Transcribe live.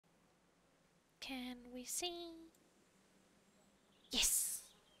can we see? Yes!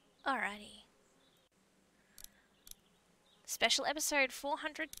 Alrighty. Special episode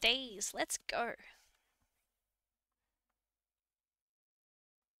 400 days. Let's go.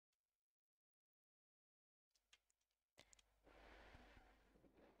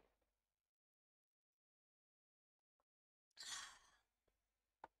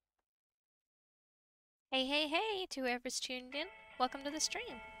 Hey, hey, hey to whoever's tuned in. Welcome to the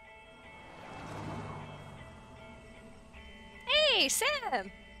stream. Hey,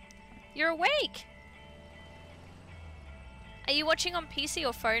 Sam! You're awake! Are you watching on PC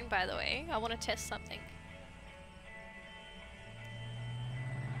or phone, by the way? I want to test something.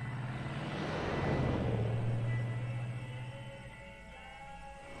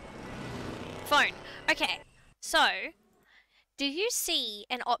 Phone. Okay, so, do you see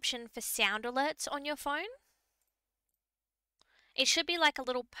an option for sound alerts on your phone? It should be like a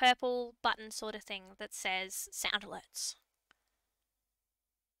little purple button sort of thing that says sound alerts.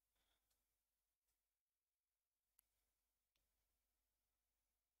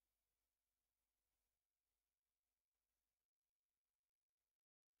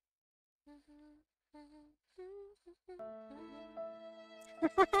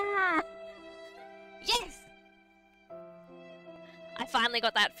 Yes! I finally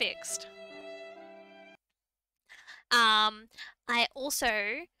got that fixed. I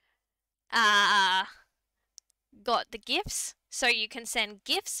also got the gifts, so you can send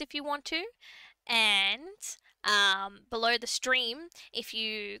gifts if you want to, and below the stream, if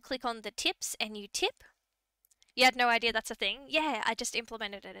you click on the tips and you tip, you had no idea that's a thing? Yeah, I just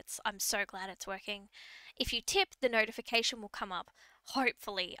implemented it. I'm so glad it's working. If you tip, the notification will come up.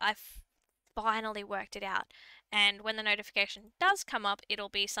 Hopefully, I've finally worked it out. And when the notification does come up, it'll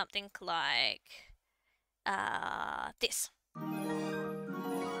be something like this.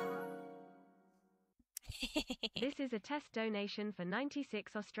 This is a test donation for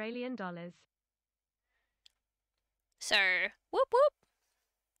 96 Australian dollars. So, whoop whoop.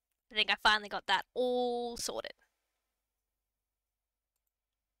 I think I finally got that all sorted.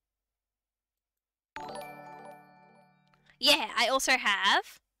 Yeah, I also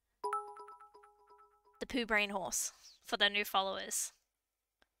have the Pooh Brain Horse for the new followers.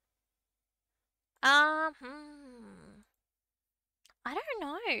 I don't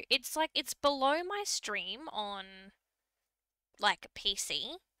know. It's like, it's below my stream on, like,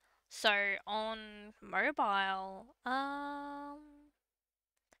 PC. So, on mobile,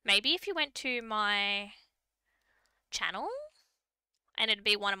 maybe if you went to my channel, and it'd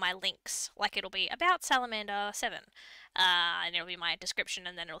be one of my links. Like, it'll be about Salamander 7. And it'll be my description,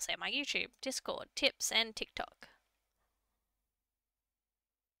 and then it'll say my YouTube, Discord, tips, and TikTok.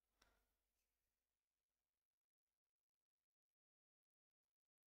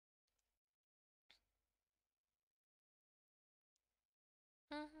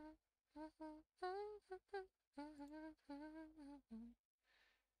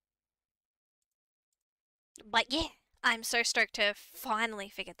 But yeah, I'm so stoked to finally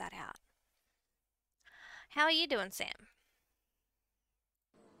figure that out. How are you doing, Sam?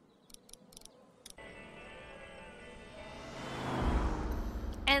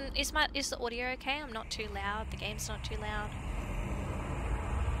 And is the audio okay? I'm not too loud. The game's not too loud.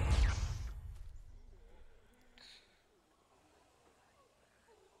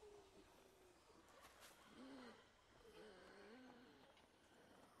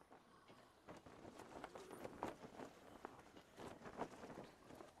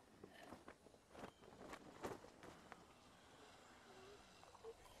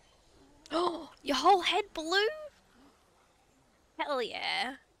 Oh, your whole head blue? Hell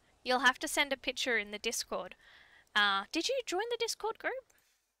yeah. You'll have to send a picture in the Discord. Did you join the Discord group?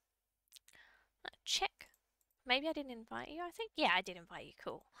 Check. Maybe I didn't invite you, I think. Yeah, I did invite you.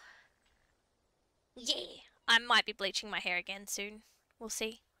 Cool. Yeah. I might be bleaching my hair again soon. We'll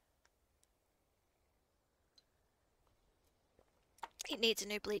see. It needs a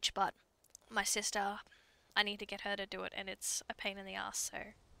new bleach, but my sister, I need to get her to do it, and it's a pain in the ass, so.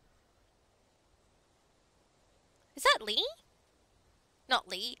 Is that Lee? Not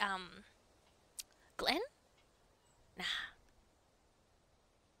Lee, Glenn? Nah.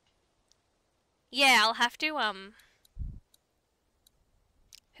 Yeah, I'll have to, who am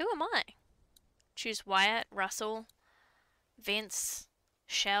I? Choose Wyatt, Russell, Vince,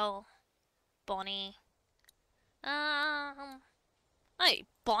 Shell, Bonnie. Oh,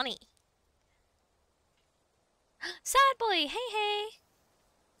 Bonnie. Sad boy, hey hey.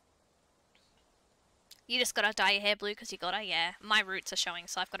 You just gotta dye your hair blue because you gotta, yeah. My roots are showing,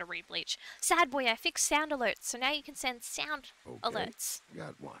 so I've gotta re-bleach. Sad boy, I fixed sound alerts, so now you can send sound alerts.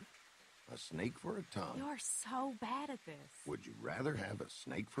 Got one. A snake for a tongue. You're so bad at this. Would you rather have a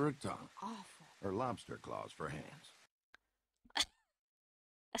snake for a tongue Awful. or lobster claws for hands?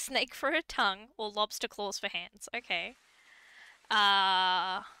 A snake for a tongue or lobster claws for hands. Okay.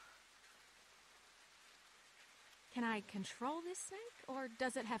 Can I control this snake, or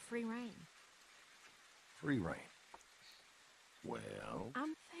does it have free reign? Free reign. Well,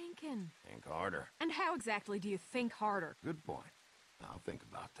 I'm thinking. think harder. And how exactly do you think harder? Good point. I'll think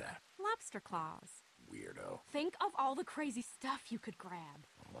about that. Lobster claws. Weirdo. Think of all the crazy stuff you could grab.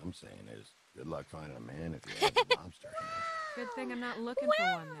 All I'm saying is, good luck finding a man if you have a lobster hands. Good thing I'm not looking for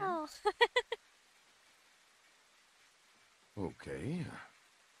one then. Okay.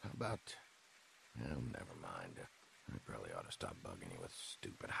 How about... Well, never mind. I probably ought to stop bugging you with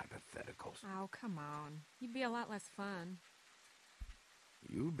stupid hypotheticals. Oh, come on. You'd be a lot less fun.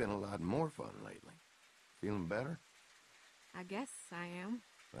 You've been a lot more fun lately. Feeling better? I guess I am.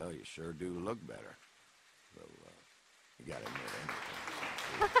 Well, you sure do look better. So, you gotta admit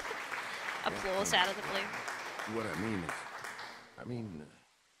anything. Applause out of the blue. What I mean is,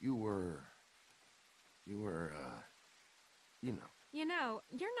 you were, you know. You know,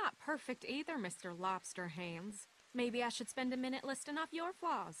 you're not perfect either, Mr. Lobster Hands. Maybe I should spend a minute listing off your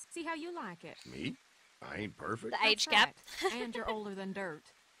flaws. See how you like it. Me? I ain't perfect. The age That's gap. right. And you're older than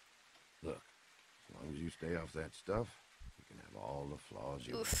dirt. Look, as long as you stay off that stuff, you can have all the flaws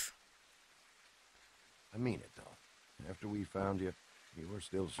you want. Oof. I mean it, though. After we found you, you were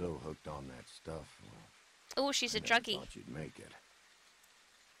still so hooked on that stuff. Well, Oh, she's a I never druggie. thought you'd make it.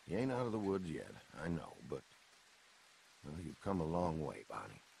 You ain't out of the woods yet, I know, but well, you've come a long way,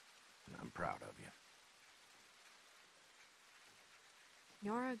 Bonnie, and I'm proud of you.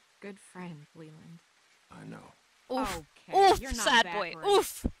 You're a good friend, Leland. I know. Oof. Okay, Oof, you're not sad that boy. great.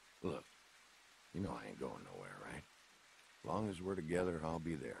 Oof. Look, you know I ain't going nowhere, right? As long as we're together, I'll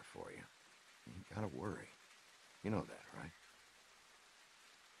be there for you. You ain't gotta worry. You know that, right?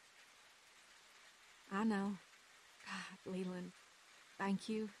 I know. God, Leland, thank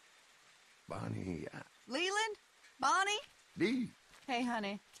you. Bonnie, Leland? Bonnie? Dee. Hey,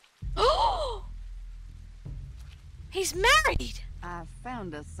 honey. Oh! He's married! I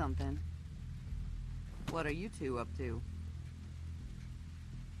found us something. What are you two up to?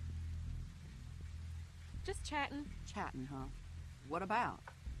 Just chatting. Chatting, huh? What about?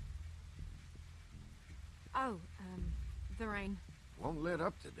 Oh, the rain. Won't let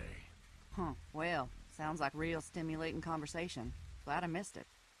up today. Huh, well, sounds like real stimulating conversation. Glad I missed it.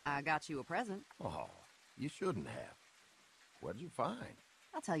 I got you a present. Oh, you shouldn't have. What'd you find?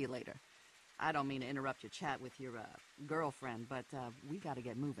 I'll tell you later. I don't mean to interrupt your chat with your, girlfriend, but, we gotta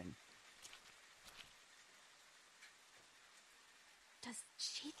get moving. Does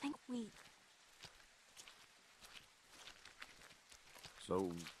she think we...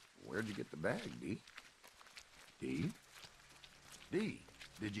 So, where'd you get the bag, Dee? Dee? Dee,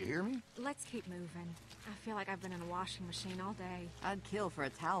 did you hear me? Let's keep moving. I feel like I've been in a washing machine all day. I'd kill for a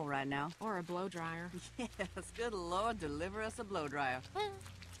towel right now. Or a blow dryer. Yes, good Lord, deliver us a blow dryer.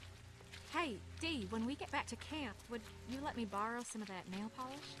 Hey, Dee, when we get back to camp, would you let me borrow some of that nail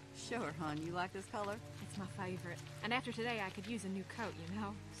polish? Sure, hon, you like this color? It's my favorite. And after today, I could use a new coat, you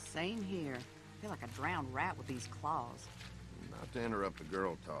know? Same here. I feel like a drowned rat with these claws. Not to interrupt the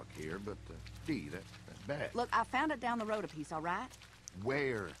girl talk here, but, Dee, that bag. Look, I found it down the road a piece, all right?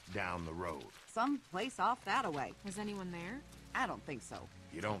 Where down the road? Some place off that-a-way. Was anyone there? I don't think so.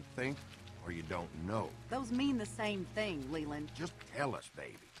 You don't think, or you don't know? Those mean the same thing, Leland. Just tell us,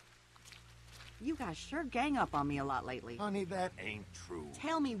 baby. You guys sure gang up on me a lot lately. Honey, that ain't true.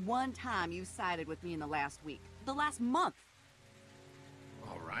 Tell me one time you sided with me in the last week. The last month.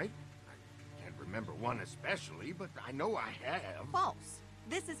 All right. I can't remember one especially, but I know I have. False.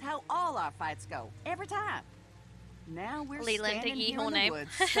 This is how all our fights go. Every time. Now we're Leland, standing a here yeehole in the name.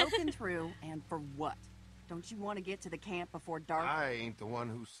 woods, soaking through, and for what? Don't you want to get to the camp before dark? I ain't the one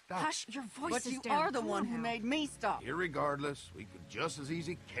who stopped. Hush, your voice But is you down. are the Come one on who now. made me stop. Irregardless, we could just as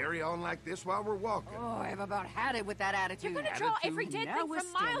easy carry on like this while we're walking. Oh, I've about had it with that attitude. You're gonna draw Attitude. every dead Now thing we're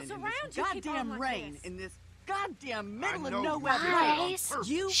from miles standing in around this you. Keep on goddamn like rain this. in this goddamn middle I of know nowhere you did it place. on Guys, purpose.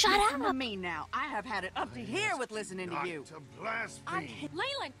 You shut listen up. to me now. I have had it up to here with listening to Not you. to blaspheme.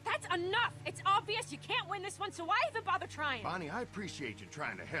 Leland, that's enough. It's obvious you can't win this one, so why even bother trying? Bonnie, I appreciate you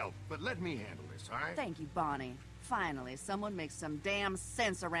trying to help, but let me handle this, all right? Thank you, Bonnie. Finally, someone makes some damn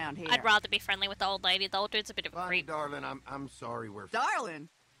sense around here. I'd rather be friendly with the old lady. The old dude's a bit of a Bonnie, creep. darling, I'm sorry we're... Darling,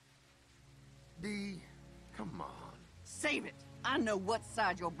 Dee, come on. save it. I know what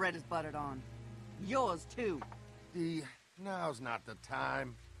side your bread is buttered on. Yours, too. Dee, now's not the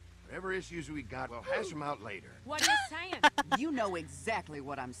time. Whatever issues we got, we'll hash them out later. What are you saying? You know exactly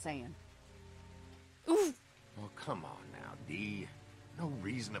what I'm saying. Ooh. Oh, come on now, Dee. No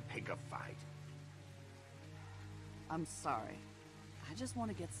reason to pick a fight. I'm sorry. I just want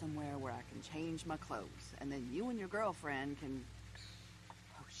to get somewhere where I can change my clothes, and then you and your girlfriend can...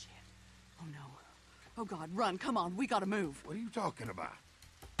 Oh, shit. Oh, no. Oh, God, run. Come on. We gotta move. What are you talking about?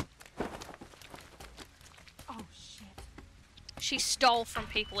 Oh, shit. She stole from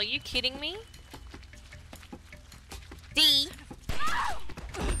people. Are you kidding me? D.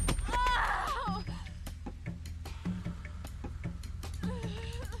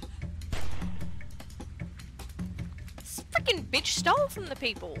 This freaking bitch stole from the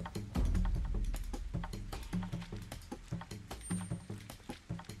people.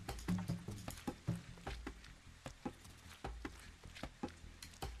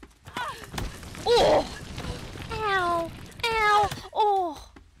 Oh! Ow! Ow!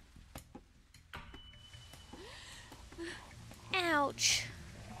 Oh! Ouch.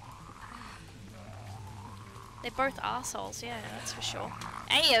 They're both assholes, yeah, that's for sure.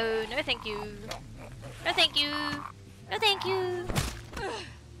 Ayo, no thank you. No thank you. No thank you.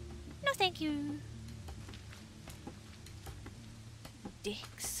 No thank you.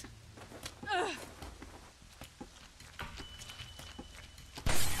 Dicks.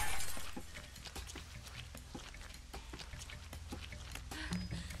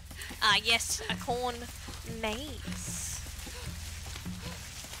 Ah, yes, a corn maze.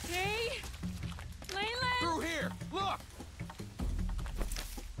 Hey! Leland! Through here! Look!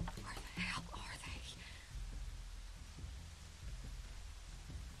 Where the hell are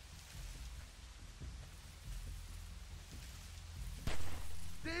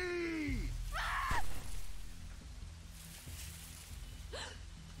they? Dee!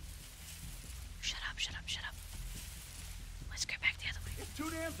 Shut up, shut up, shut up. Let's go back the other way. It's too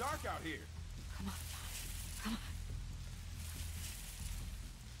damn dark out here. Come on, come on.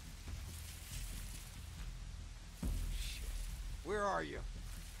 Shit. Where are you?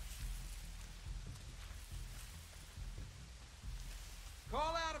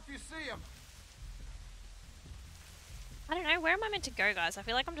 Call out if you see him. I don't know, where am I meant to go, guys? I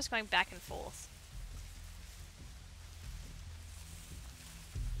feel like I'm just going back and forth.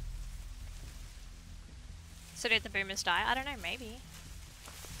 So did the boomers die? I don't know, maybe.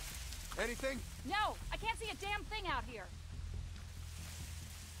 Anything? No! I can't see a damn thing out here!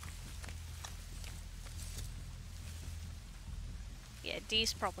 Yeah,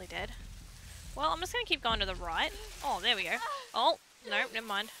 D's probably dead. Well, I'm just gonna keep going to the right. Oh, there we go. Oh, no, never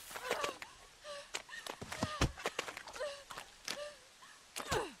mind.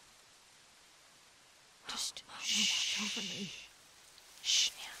 Just shh. Over me. Shh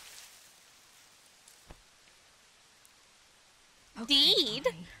now. Okay, Deed?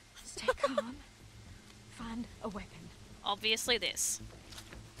 Bonnie. Stay calm. Find a weapon. Obviously this.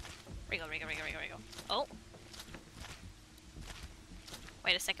 Wriggle, wriggle, wriggle, wriggle, wriggle. Oh.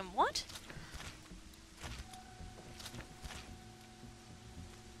 Wait a second, what?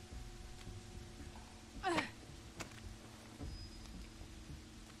 I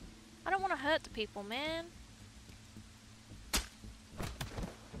don't want to hurt the people, man.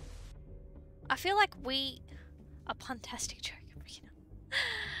 I feel like we... A puntastic joke.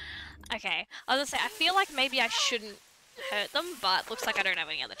 Okay, I was gonna say, I feel like maybe I shouldn't hurt them, but looks like I don't have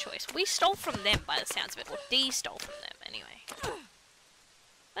any other choice. We stole from them by the sounds of it, or D stole from them, anyway.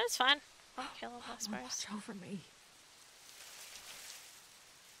 But it's fine. I'll kill them, I suppose. Watch over me.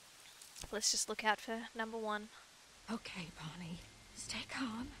 Let's just look out for number one. Okay, Bonnie. Stay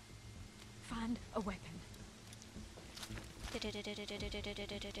calm. Find a weapon.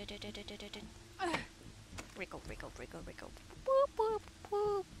 Wriggle, wriggle, wriggle, wriggle. Boop, boop,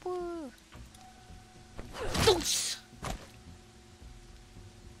 boop, boop. Boos!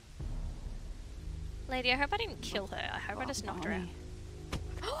 Lady, I hope I didn't kill her. I hope I just knocked her out.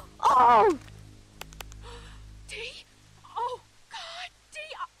 Oh! D? Oh, God! D!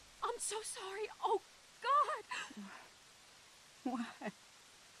 I'm so sorry. Oh, God! Why?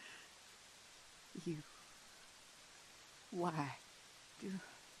 You... Why?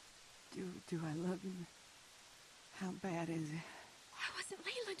 Do I love you? How bad is it? Why wasn't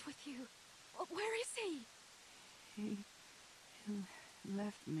Leland with you? Where is he? He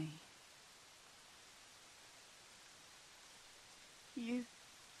left me. You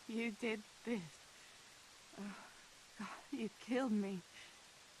did this. Oh, God, you killed me.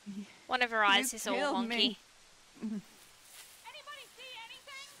 One of her eyes is all killed wonky. me. Anybody see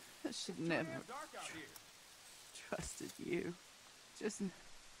anything? I should never Dark out here. trusted you. Just a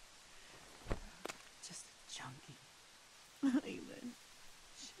junkie. Leland.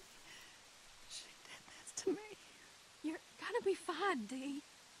 She did this to me. You're gonna be fine, D.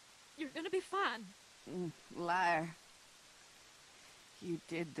 You're gonna be fine. Liar. You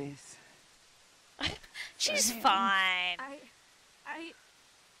did this. She's For him. fine.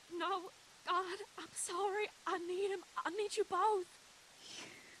 No, God, I'm sorry. I need him. I need you both.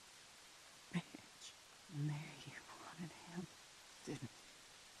 Bitch. And there you wanted him. Didn't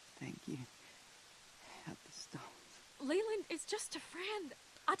think you had the stones. Leland is just a friend.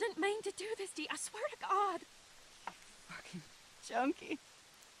 I didn't mean to do this to you. I swear to God. Fucking junkie.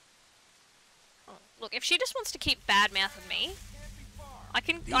 Oh, look, if she just wants to keep bad mouthing me, I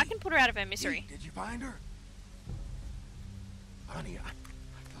can put her out of her misery. Did you find her? Honey, I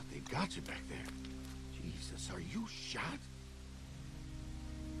thought they'd got you back there. Jesus, are you shot?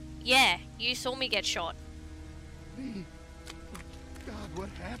 Yeah, you saw me get shot. Dee, God, what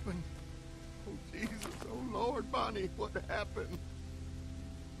happened? Oh, Jesus, oh, Lord, Bonnie, what happened?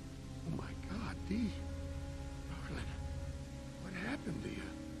 Oh, my God, Dee. Darling, what happened to you?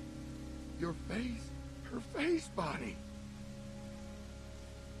 Your face? Her face, Bonnie.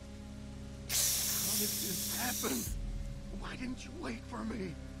 How did this happen? Why didn't you wait for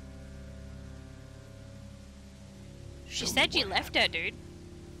me? She Tell me said you what left her, dude.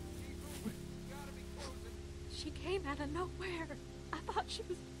 She came out of nowhere. I thought she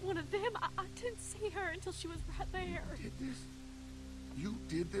was one of them. I didn't see her until she was right there. You did this? You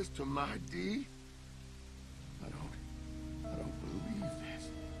did this to my Dee? I don't believe this.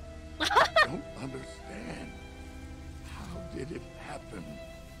 I don't understand. How did it happen?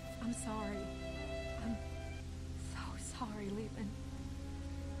 I'm sorry. I'm so sorry, Leland.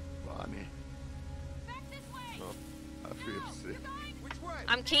 Bonnie. Back this way! Oh, I feel sick. Which way?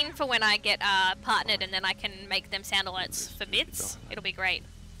 I'm keen for when I get partnered and then I can make them sound alerts for bits. It'll be great.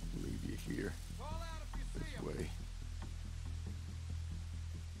 Leave you here. Call out if you see This 'em. way.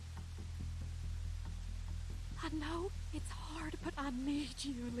 I know it's hard, but I need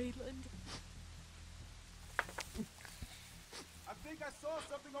you, Leland. I think I saw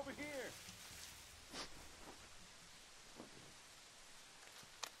something over here.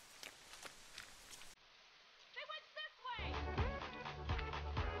 They went this way!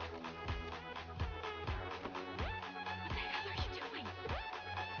 What the hell are you doing?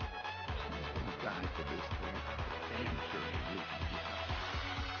 I'm dying for this thing. Damn sure it is.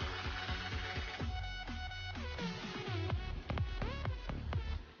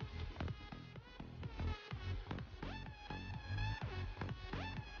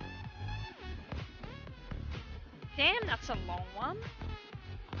 Damn, that's a long one.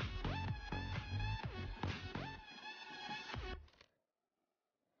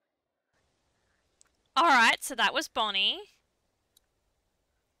 Alright, so that was Bonnie.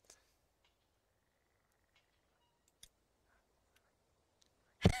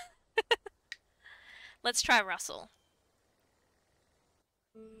 Let's try Russell.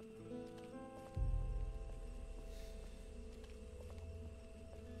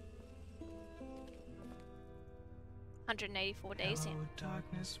 $184 in.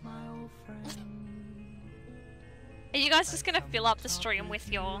 Are you guys just gonna fill up the stream with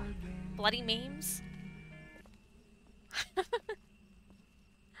your bloody memes?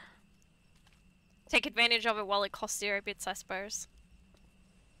 Take advantage of it while it costs 0 bits, I suppose.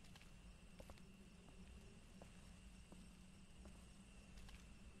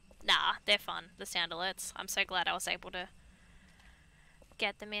 Nah, they're fun, the sound alerts. I'm so glad I was able to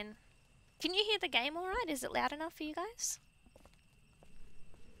get them in. Can you hear the game alright? Is it loud enough for you guys?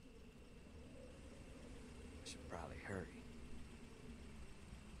 Should probably hurry.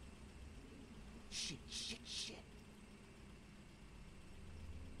 Shit.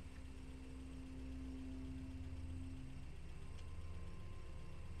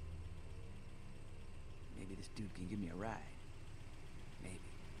 Maybe this dude can give me a ride. Maybe.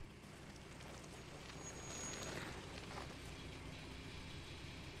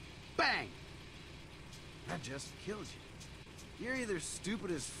 Bang! That just kills you. You're either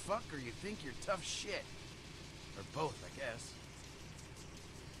stupid as fuck or you think you're tough shit. Or both, I guess.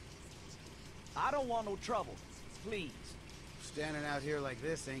 I don't want no trouble. Please. Standing out here like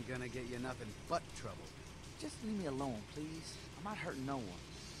this ain't gonna get you nothing but trouble. Just leave me alone, please. I'm not hurting no one.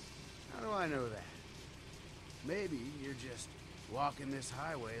 How do I know that? Maybe you're just walking this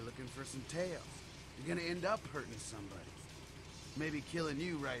highway looking for some tails. You're gonna end up hurting somebody. Maybe killing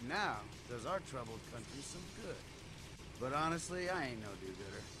you right now does our troubled country some good. But honestly, I ain't no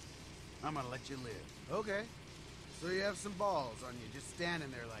do-gooder. I'm gonna let you live. Okay. So you have some balls on you just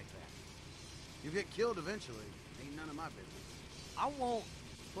standing there like that. You get killed eventually. Ain't none of my business. I won't.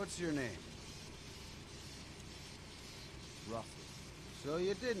 What's your name? Russell. So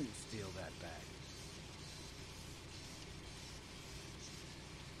you didn't steal that bag.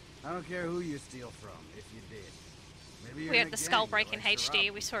 I don't care who you steal from, if you did. Maybe you're We in had a the skull gang that break in likes to HD. rob We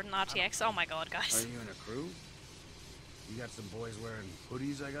people. saw it in RTX. Oh my god, Are guys. you in a crew? You got some boys wearing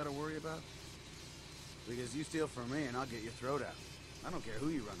hoodies I gotta worry about? Because you steal from me and I'll get your throat out. I don't care who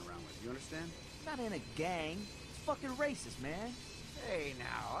you run around with, you understand? Not in a gang. It's fucking racist, man. Hey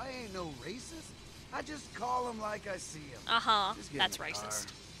now, I ain't no racist. I just call them like I see them. Uh-huh. Just get That's in the car. racist.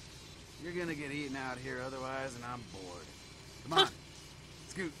 You're gonna get eaten out here otherwise, and I'm bored. Come on,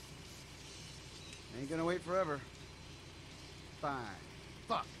 scoot. Ain't gonna wait forever. Fine.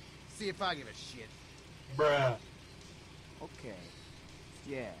 Fuck. See if I give a shit. Bruh. Okay.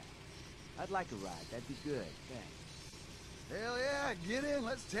 Yeah. I'd like a ride. That'd be good. Thanks. Hell yeah, get in.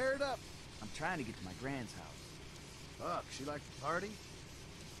 Let's tear it up. I'm trying to get to my grand's house. Fuck, she like to party?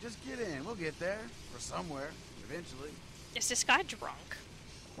 Just get in. We'll get there. Or somewhere. Eventually. Is this guy drunk?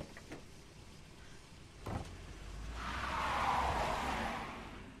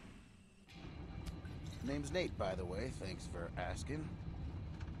 Name's Nate, by the way. Thanks for asking.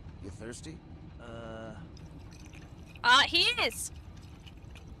 You thirsty? He is!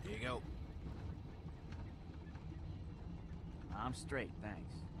 Here you go. I'm straight,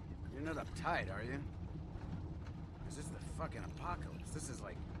 thanks. You're not uptight, are you? This is the fucking apocalypse. This is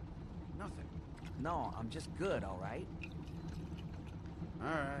like nothing. No, I'm just good, all right? All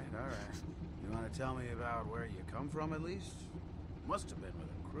right. You want to tell me about where you come from, at least? Must have been with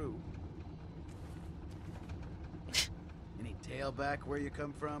a crew. Any tailback where you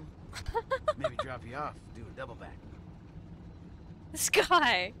come from? Maybe drop you off, do a double back. This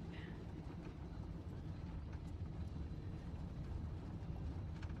guy!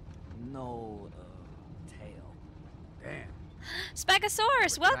 No, tail. Damn.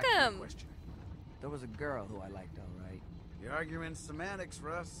 Spagasaurus, Retract my welcome! question. There was a girl who I liked, all right. You're arguing semantics,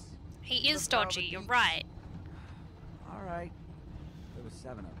 Russ. He is About dodgy, the you're beach. right. All right. There was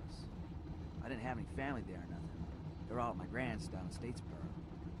 7 of us. I didn't have any family there or nothing. They were all at my grand's down in Statesboro.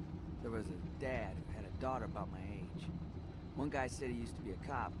 There was a dad who had a daughter about my age. One guy said he used to be a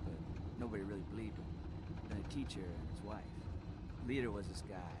cop, but nobody really believed him. Then a teacher and his wife. Leader was this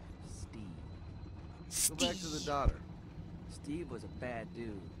guy, Steve. Go back to the daughter. Steve was a bad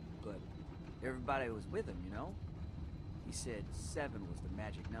dude, but everybody was with him, you know? He said 7 was the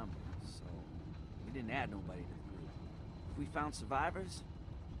magic number, so we didn't add nobody to the group. If we found survivors,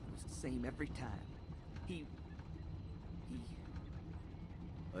 it was the same every time. He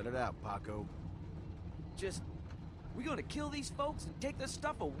Let it out, Paco. just, we gonna kill these folks and take their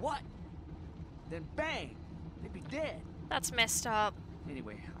stuff or what? Then bang, they'd be dead. That's messed up.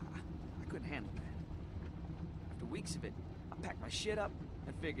 Anyway, I couldn't handle that. After weeks of it, I packed my shit up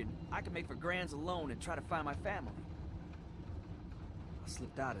and figured I could make for grands alone and try to find my family. I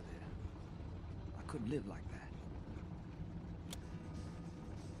slipped out of there. I couldn't live like that.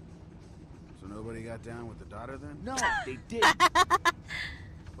 So nobody got down with the daughter then? No, they didn't.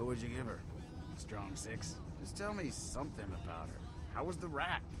 What would you give her? Strong 6? Just tell me something about her. How was the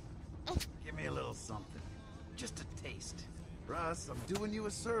rat? Give me a little something. Just a taste. Russ, I'm doing you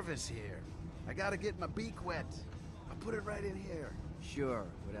a service here. I gotta get my beak wet. I'll put it right in here. Sure,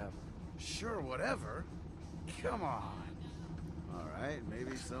 whatever. Sure, whatever. Come on. All right,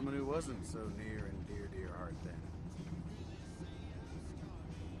 maybe someone who wasn't so near and dear to your heart then.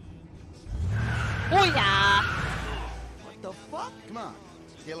 Oh yeah! What the fuck? Come on.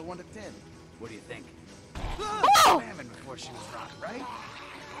 Scale of 1 to 10. What do you think? Oh! Famine before she was rotten, right?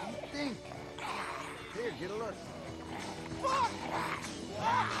 What do you think? Here, get a look. Fuck!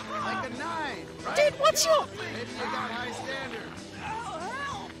 Like a 9, right? Dude, what's your... Maybe you got high standards.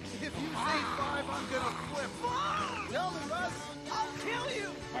 If you say 5, I'm gonna flip. Tell me, Russ. I'll kill you.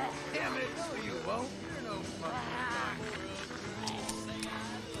 Damn it. No, you won't. You're no fucking...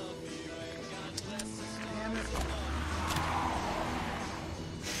 Damn it.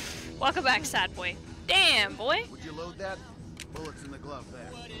 Welcome back, sad boy. Damn, boy. Would you load that? Bullets in the glove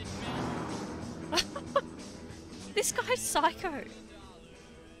there. This guy's psycho.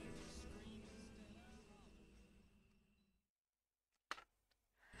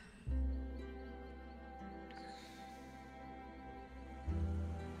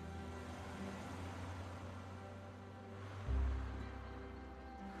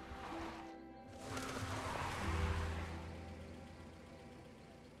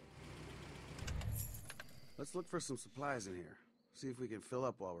 Let's look for some supplies in here. See if we can fill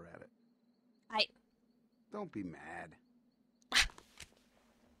up while we're at it. I... Don't be mad.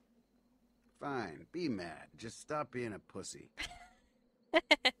 Fine, be mad. Just stop being a pussy.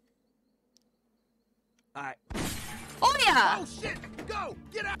 Alright. Oh yeah! Oh shit! Go!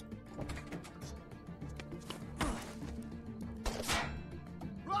 Get out!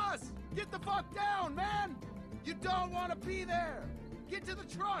 Ross! Get the fuck down, man! You don't want to be there! Get to the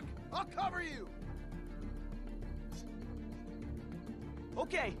truck! I'll cover you!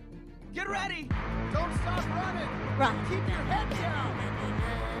 Okay, get ready! Don't stop running! Run. Keep your head down!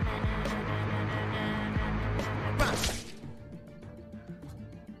 Run.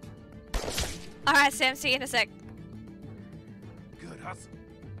 Alright, Sam, see you in a sec. Good hustle.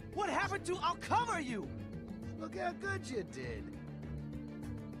 What happened to I'll cover you? Look how good you did.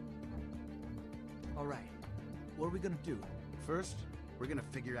 All right, what are we gonna do? First, we're gonna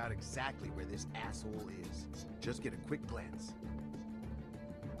figure out exactly where this asshole is. Just get a quick glance.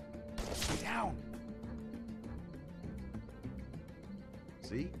 Down!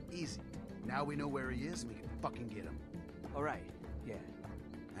 See? Easy. Now we know where he is and we can fucking get him. All right, yeah.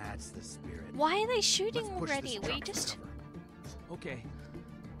 That's the spirit. Why are they shooting Let's push already? this We truck to just... cover. Okay.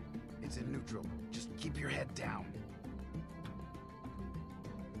 It's in neutral. Just keep your head down.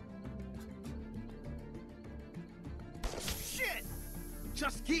 Shit!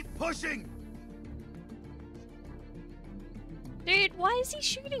 Just keep pushing! Dude, why is he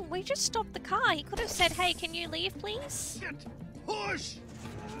shooting? We just stopped the car. He could have said, hey, can you leave, please? Shit! Push!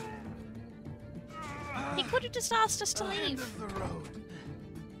 He could have just asked us to End leave. of the road.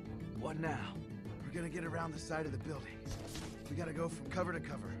 What now? We're gonna get around the side of the building. We gotta go from cover to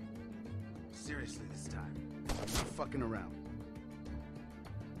cover. Seriously this time. I'm not fucking around.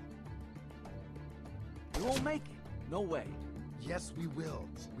 We won't make it. No way. Yes, we will.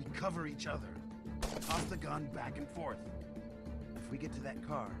 We cover each other. Toss the gun back and forth. If we get to that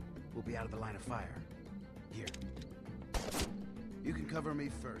car, we'll be out of the line of fire. Here. You can cover me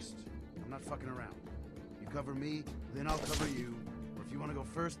first. I'm not fucking around. You cover me, then I'll cover you. Or if you want to go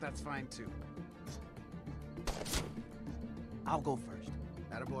first, that's fine too. I'll go first.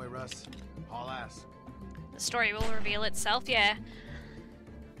 Attaboy, Russ. Haul ass. The story will reveal itself, yeah.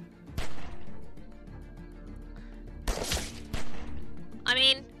 I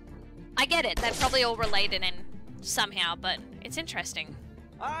mean, I get it. They're probably all related in somehow, but it's interesting.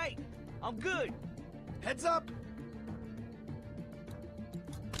 All right, I'm good. Heads up!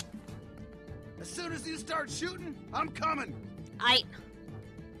 As soon as you start shooting, I'm coming! I...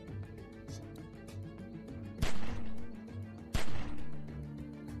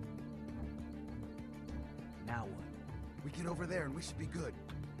 Now what? We get over there and we should be good.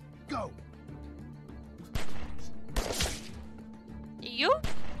 Go! You?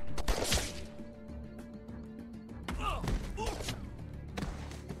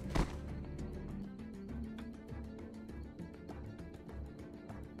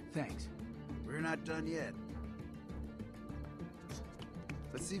 Thanks. We're not done yet.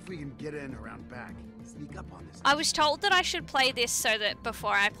 Let's see if we can get in around back. Sneak up on this. I was told that I should play this so that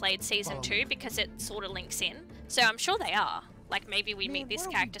before I played Season Oh. 2 because it sort of links in. So I'm sure they are. Like maybe we Man, meet these what are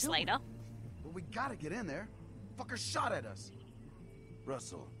we characters doing? later. Well, we gotta get in there. Fucker shot at us.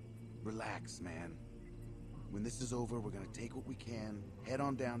 Russell, relax, man. When this is over, we're gonna take what we can, head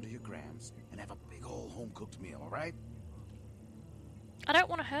on down to your Grams, and have a big ol' home-cooked meal, alright? I don't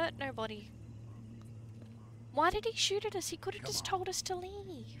want to hurt nobody. Why did he shoot at us? He could have Come just on. told us to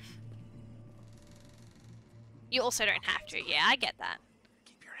leave. You also don't have to. Yeah, I get that.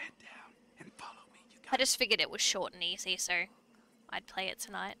 Keep your head down and follow me. You I just figured it was short and easy, so I'd play it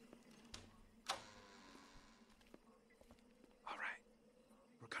tonight. Alright.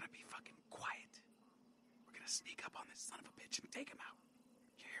 We're gonna be fucking quiet. We're gonna sneak up on this son of a bitch and take him out.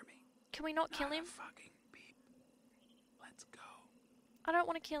 You hear me? Can we not kill Not a him? fucking beep. Let's go. I don't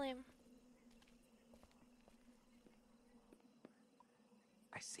want to kill him.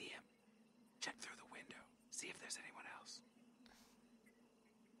 I see him. Check through the window. See if there's anyone else.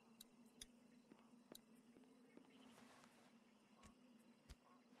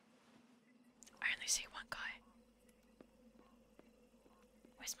 I only see one guy.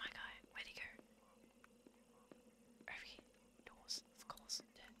 Where's my guy? Where'd he go? Over here. Doors, of course.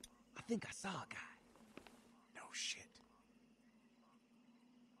 I think I saw a guy. No shit.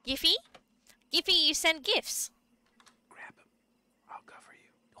 Giffy? Giffy, you send gifts. Grab him. I'll cover you.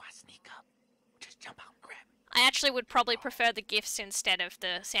 Do I sneak up? Or just jump out and grab him? I actually would probably prefer the gifts instead of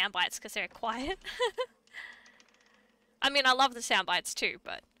the sound bites because they're quiet. I mean, I love the sound bites too,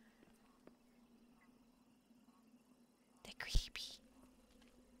 but they're creepy.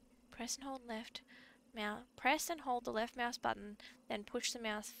 Press and hold left mouse. Press and hold the left mouse button, then push the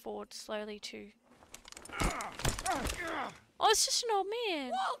mouse forward slowly to. Oh, it's just an old man.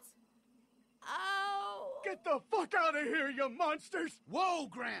 Walt! Oh! Get the fuck out of here, you monsters! Whoa,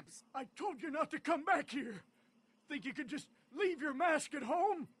 Gramps! I told you not to come back here. Think you could just leave your mask at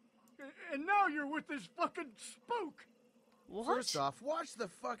home? And now you're with this fucking spook. What? First off, watch the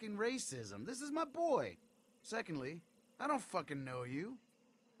fucking racism. This is my boy. Secondly, I don't fucking know you.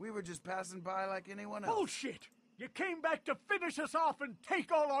 We were just passing by like anyone else. Bullshit! You came back to finish us off and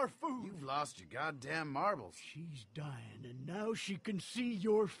take all our food. You've lost your goddamn marbles. She's dying, and now she can see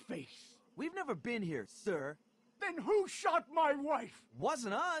your face. We've never been here, sir. Then who shot my wife?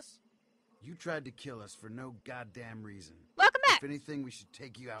 Wasn't us. You tried to kill us for no goddamn reason. Welcome back. If anything, we should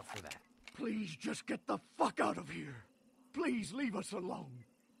take you out for that. Please just get the fuck out of here. Please leave us alone.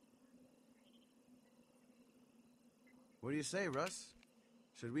 What do you say, Russ?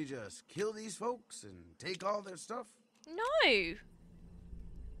 Should we just kill these folks and take all their stuff? No.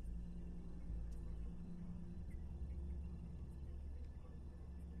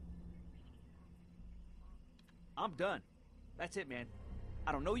 I'm done. That's it, man.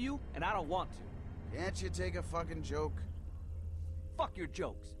 I don't know you, and I don't want to. Can't you take a fucking joke? Fuck your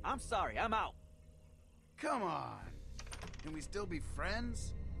jokes. I'm sorry, I'm out. Come on. Can we still be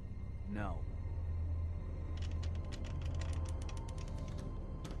friends? No.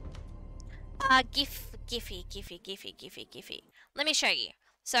 Giphy. Let me show you.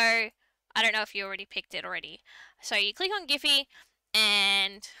 So, I don't know if you already picked it already. So you click on Giphy,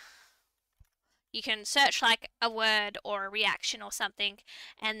 and you can search like a word or a reaction or something,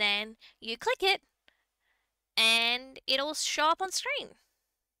 and then you click it, and it'll show up on screen.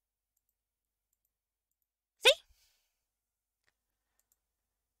 See?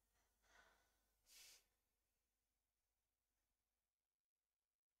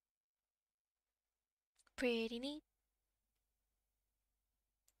 Pretty neat.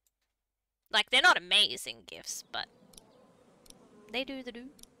 Like, they're not amazing GIFs, but they do the do.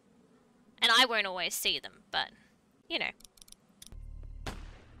 And I won't always see them, but, you know.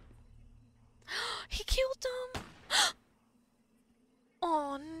 He killed them!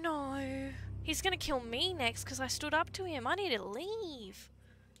 Oh no. He's gonna kill me next because I stood up to him. I need to leave.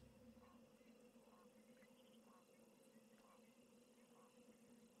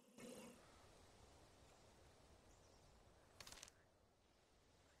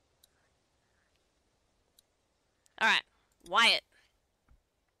 Alright, Wyatt.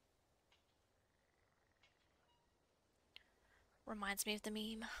 Reminds me of the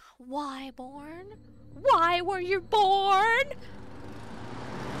meme. Why born? Why were you born?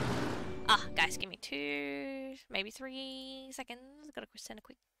 Ah, guys, give me 2, maybe 3 seconds. Gotta send a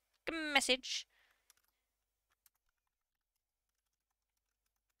quick message.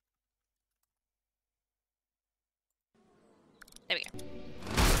 There we go.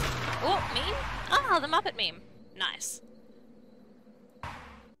 Oh, meme? Ah, the Muppet meme. Nice.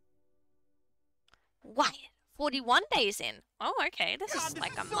 Wyatt, 41 days in. Oh, okay. This is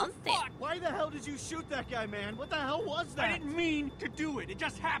like a month in. Why the hell did you shoot that guy, man? What the hell was that? I didn't mean to do it. It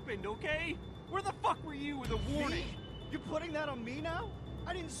just happened, okay? Where the fuck were you with a warning? Me? You're putting that on me now?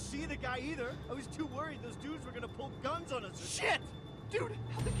 I didn't see the guy either. I was too worried those dudes were gonna pull guns on us. Shit! Dude,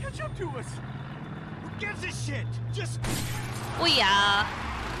 how'd they catch up to us? Who gives a shit? Just... Oh, yeah.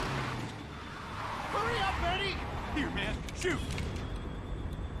 Hurry up, Eddie! Here, man. Shoot!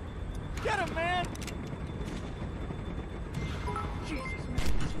 Get him, man! Jesus.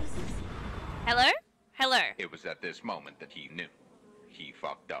 Hello? Hello. It was at this moment that he knew. He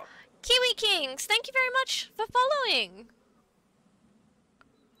fucked up. Kiwi Kings, thank you very much for following.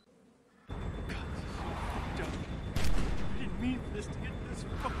 God, this is so fucked up. I didn't mean for this to get this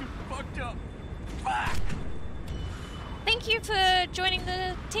fucking fucked up. Fuck! Thank you for joining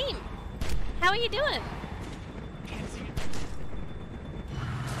the team. How are you doing? Can't see it.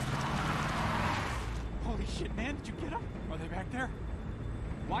 Holy shit, man. Did you get them? Are they back there?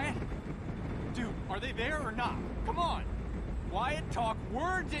 Wyatt? Dude, are they there or not? Come on. Wyatt, talk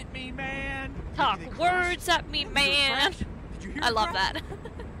words at me, man. Talk words at me, man. Did you hear I love that.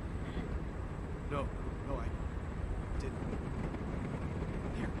 No, I didn't.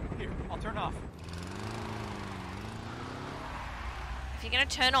 Here, I'll turn off. If you're gonna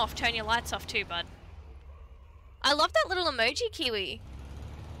turn off, turn your lights off too, bud. I love that little emoji, Kiwi.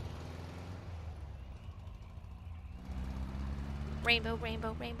 Rainbow,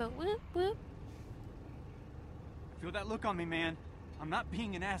 rainbow, rainbow, whoop, whoop. Feel that look on me, man. I'm not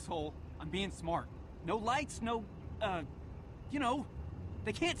being an asshole. I'm being smart. No lights, no, you know,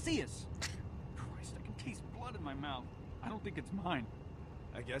 they can't see us. Christ, I can taste blood in my mouth. I don't think it's mine.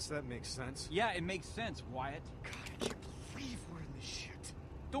 I guess that makes sense. Yeah, it makes sense, Wyatt. God, I can't believe we're in this shit.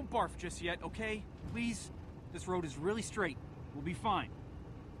 Don't barf just yet, okay? Please? This road is really straight. We'll be fine.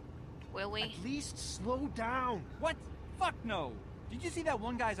 Will we? At least slow down. What? Fuck no. Did you see that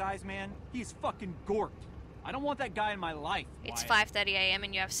one guy's eyes, man? He's fucking gorked. I don't want that guy in my life, It's Wyatt. 5:30 a.m.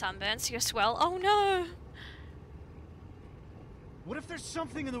 and you have sunburn, so you're swell. Oh no! What if there's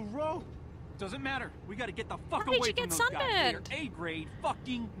something in the road? Doesn't matter. We gotta get the fuck How did away you from get those guys. sunburned? They're A-grade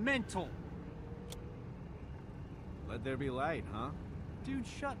fucking mental. Let there be light, huh? Dude,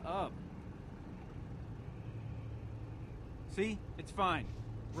 shut up. See? It's fine.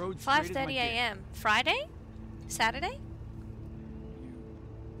 Road's straight as my 5:30 dick. a.m. Friday? Saturday?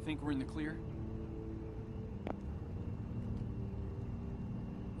 You think we're in the clear?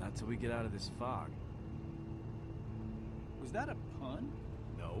 Not till we get out of this fog. Was that a pun?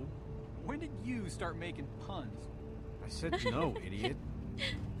 No. When did you start making puns? I said no, idiot.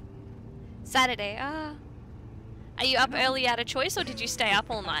 Saturday. Are you up early out of choice, or did you stay up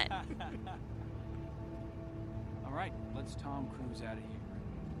all night? All right, let's Tom Cruise out of here.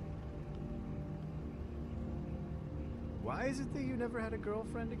 Why is it that you never had a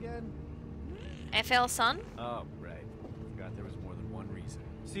girlfriend again? FL Sun? Oh, right. Forgot there was more than one reason.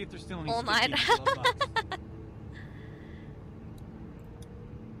 See if there's still any All sticky night. in the glove box.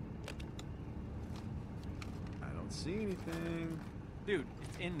 I don't see anything. Dude,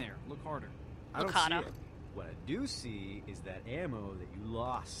 it's in there. Look harder. I don't Look see harder. it. What I do see is that ammo that you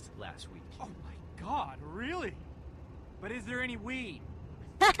lost last week. Oh my god, really? But is there any weed?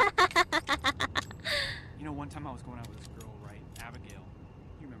 You know, one time I was going out with this girl, right? Abigail.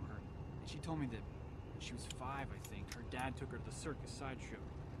 You remember her? And she told me that when she was 5, I think, her dad took her to the circus sideshow.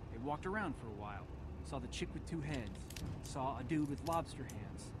 They walked around for a while. Saw the chick with 2 heads. Saw a dude with lobster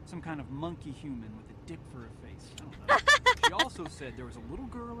hands. Some kind of monkey human with a dick for a face. I don't know. She also said there was a little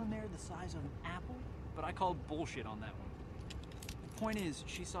girl in there the size of an apple, but I called bullshit on that one. The point is,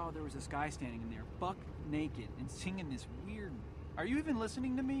 she saw there was this guy standing in there, buck naked, and singing this weird... Are you even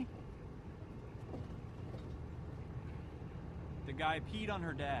listening to me? The guy peed on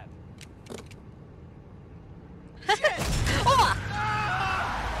her dad.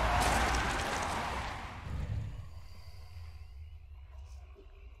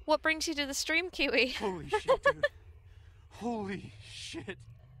 What brings you to the stream, Kiwi? Holy shit, dude. Holy shit.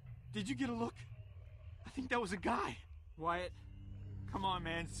 Did you get a look? I think that was a guy. Wyatt, come on,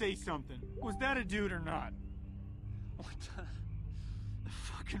 man, say something. Was that a dude or not? What the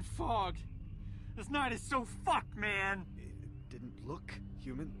fucking fog. This night is so fucked, man. It didn't look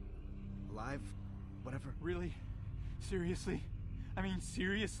human, alive, whatever. Really? Seriously? I mean,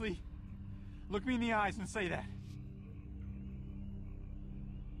 seriously? Look me in the eyes and say that.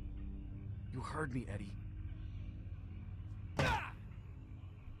 You heard me, Eddie.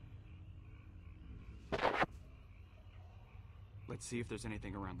 Let's see if there's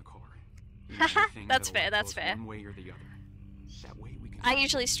anything around the car. Anything That's that'll fair, that's tell us fair. One way or the other. That way we can. I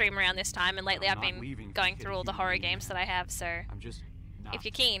usually stream around this time, and lately I'm I've not been leaving going to through get a all the human horror being games that I have, so I'm just not. if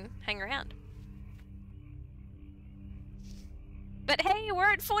you're keen, hang around. But hey,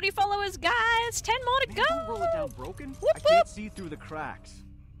 we're at 40 followers, guys! 10 more to Man, go! don't roll it down broken. Whoop, I can't whoop. see through the cracks.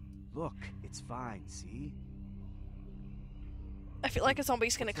 Look, it's fine, see? I feel like a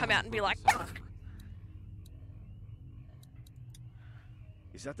zombie's gonna come out and be like,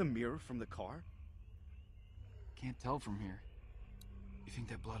 Is that the mirror from the car? Can't tell from here. You think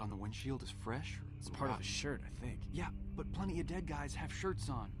that blood on the windshield is fresh? Or It's part of rotten? a shirt, I think. Yeah, but plenty of dead guys have shirts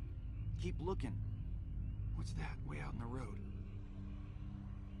on. Keep looking. What's that way out in the road?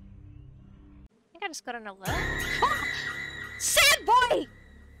 I think I just got an alert. Sad boy!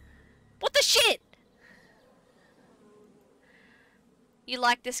 What the shit? You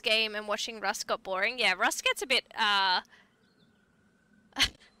like this game and watching Rust got boring? Yeah, Rust gets a bit,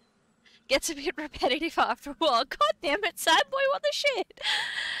 gets a bit repetitive after a while. God damn it, sad boy, what the shit?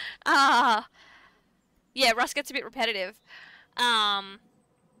 Yeah, Rust gets a bit repetitive. I'm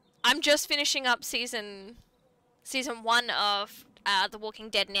just finishing up season 1 of The Walking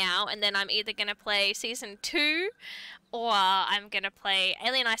Dead now, and then I'm either gonna play season 2, or I'm gonna play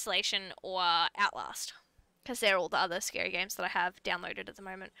Alien Isolation or Outlast. Because they're all the other scary games that I have downloaded at the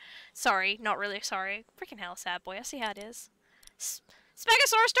moment. Sorry, not really sorry. Freaking hell, sad boy, I see how it is.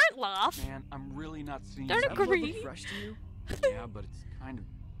 Spegosaurus, don't laugh! Man, I'm really not seeing. Don't that. agree. Look fresh to you? Yeah, but it's kind of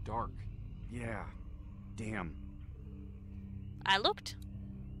dark. Yeah. Damn. I looked.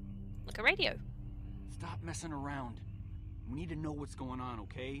 Look at radio. Stop messing around. We need to know what's going on,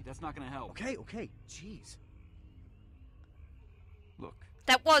 okay? That's not gonna help. Okay. Jeez. Look,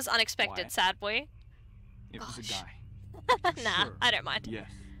 That was unexpected, Why? sad boy. it was a Gosh. guy. Nah, Sure. I don't mind. Yes.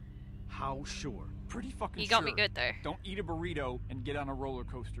 How sure? Pretty fucking You got sure. me good, though. Don't eat a burrito and get on a roller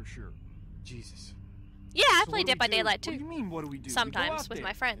coaster, sure. Jesus. Yeah, I So play what do Dead we by do? Daylight What do too. you mean, what do we do? We go Sometimes out with there.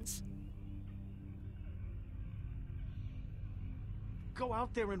 my friends. Go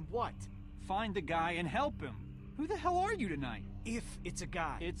out there and what? Find the guy and help him. Who the hell are you tonight? If it's a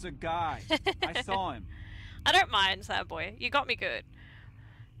guy. It's a guy. I saw him. I don't mind, sad boy. You got me good.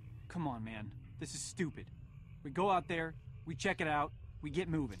 Come on, man. This is stupid. We go out there, we check it out, we get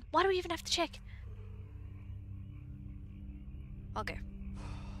moving. Why do we even have to check? I'll go.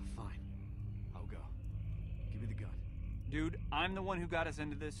 Fine. I'll go. Give me the gun. Dude, I'm the one who got us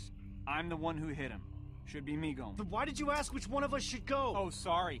into this. I'm the one who hit him. Should be me going. Then why did you ask which one of us should go? Oh,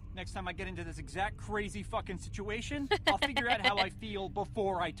 sorry. Next time I get into this exact crazy fucking situation, I'll figure out how I feel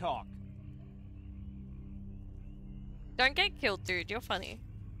before I talk. Don't get killed, dude. You're funny.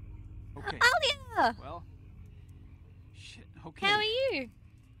 Okay. Alia! Well, shit. Okay. How are you?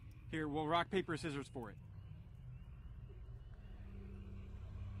 Here, we'll rock, paper, scissors for it.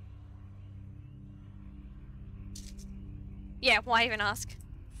 Yeah, why even ask?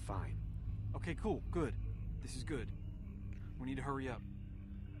 Fine. Okay, cool. Good. This is good. We need to hurry up.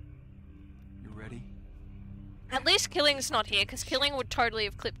 You ready? At least Killing's not here, because Killing would totally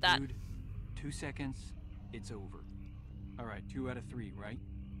have clipped that. Dude, 2 seconds, it's over. Alright, 2 out of 3, right?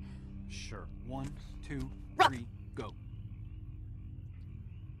 Sure. 1, 2, Rock. 3, go.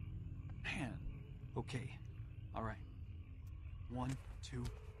 Man. Okay. Alright. 1, 2,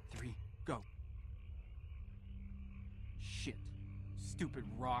 3, go. Shit. Stupid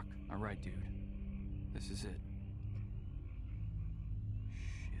rock. Alright, dude. This is it.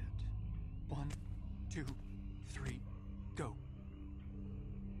 Shit. 1, 2, 3, go.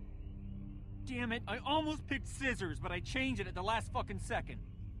 Damn it, I almost picked scissors, but I changed it at the last fucking second.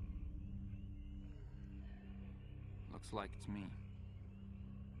 Looks like it's me.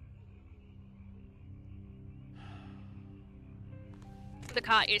 The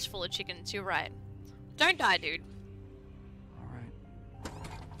car is full of chickens, you're right. Don't die, dude. Alright.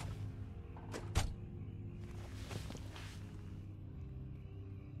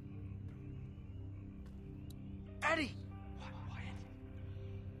 Eddie! What, Wyatt?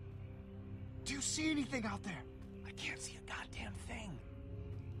 Do you see anything out there? I can't see a goddamn thing.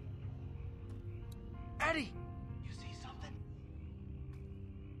 Eddie! You see something?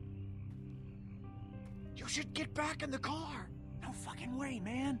 You should get back in the car! No fucking way,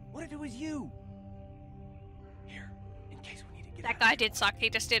 man. What if it was you? Here, in case we need to get That out. guy did suck. He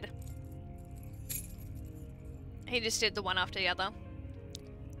just did the one after the other.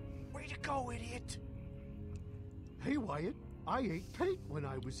 Way to go, idiot! Hey, Wyatt, I ate paint when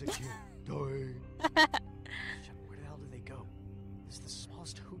I was a kid. Doy. Shit, where the hell did they go? This is the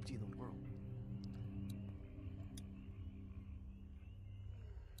smallest hoopty in the world.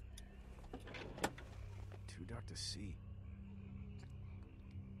 Too dark to see.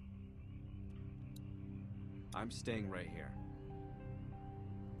 I'm staying right here.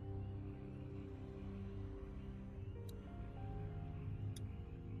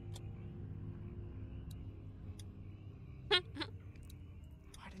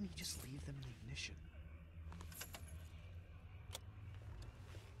 Why didn't he just leave them in the ignition?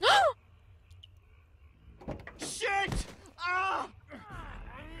 Shit! Ah!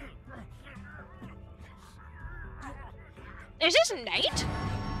 Is this Nate?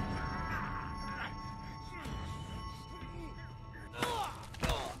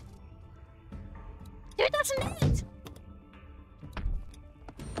 Dude, that's Nate!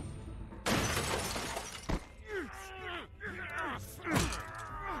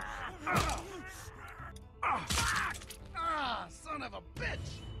 Ah, son of a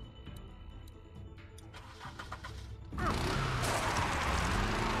bitch!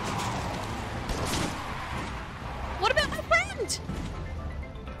 What about my friend?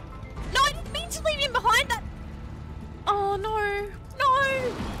 No, I didn't mean to leave him behind that. Oh no, no,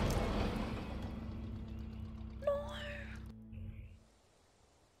 no,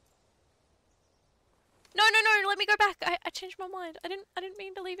 no, no, no. Let me go back. I changed my mind. I didn't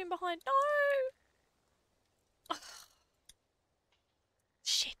mean to leave him behind. No. Ugh.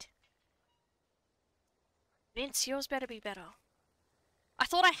 Shit. Vince, yours better be better. I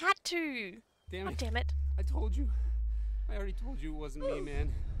thought I had to. Damn God it. damn it. I told you. I already told you it wasn't me,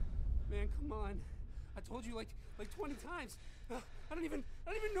 man. Man, come on. I told you like 20 times. I don't even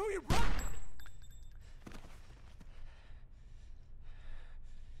know your brother.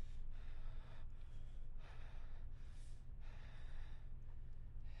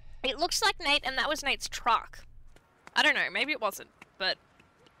 It looks like Nate, and that was Nate's truck. I don't know, maybe it wasn't, but...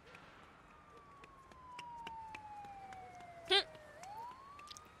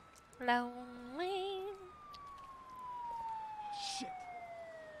 Lonely... Shit!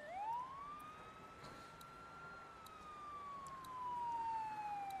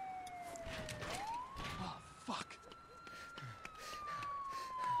 Oh, fuck!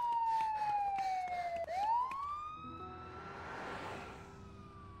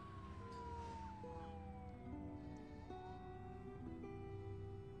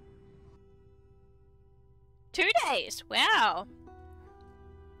 2 days. Wow.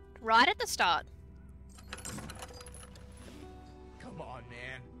 Right at the start. Come on,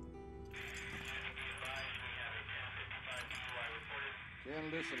 man.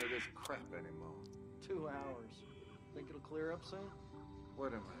 Can't listen to this crap anymore. 2 hours. Think it'll clear up soon?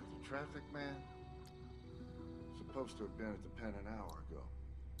 What am I, the traffic man? Supposed to have been at the pen an hour ago.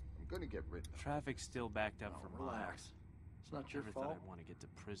 I'm gonna get rid of it. Traffic's still backed up for Relax. miles. It's not your Never fault. thought I'd want to get to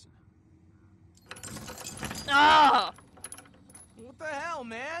prison. Oh! What the hell,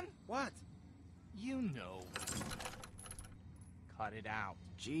 man? What? You know. Cut it out.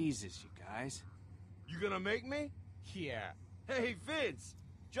 Jesus, you guys. You gonna make me? Yeah. Hey, Vince!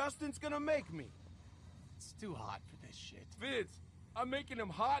 Justin's gonna make me. It's too hot for this shit. Vince, I'm making him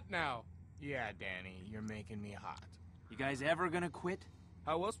hot now. Yeah, Danny, you're making me hot. You guys ever gonna quit?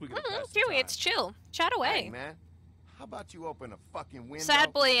 How else we gonna pass the Chewie, time? it's chill. Chat away. Hey, man. How about you open a fucking window?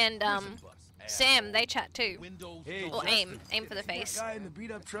 Sad Boy and Sam, they chat too. Hey, Or Justin, aim for the face. that guy in the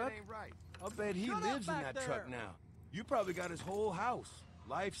beat-up truck? Ain't right. I'll bet he lives in that truck now. You probably got his whole house.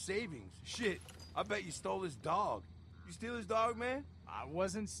 Life savings. Shit, I bet you stole his dog. You steal his dog, man? I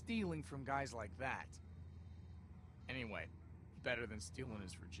wasn't stealing from guys like that. Anyway, better than stealing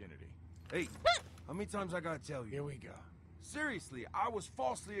his virginity. Hey, how many times I gotta tell you? Here we go. Seriously, I was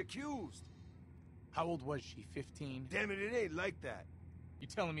falsely accused. How old was she, 15? Damn it, it ain't like that. You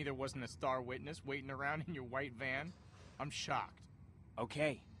telling me there wasn't a star witness waiting around in your white van? I'm shocked.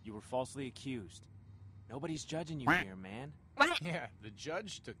 Okay, you were falsely accused. Nobody's judging you here, man. Yeah, the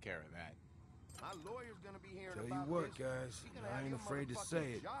judge took care of that. My lawyer's gonna be hearing Tell you about what, this. guys, He gonna I have ain't your afraid to motherfucking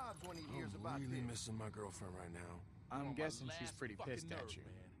say it. jobs when he hears I'm about really this. missing my girlfriend right now. I'm guessing she's pretty pissed at you.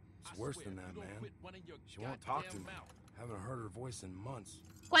 It's worse than that, man. She won't talk to me. Haven't heard her voice in months.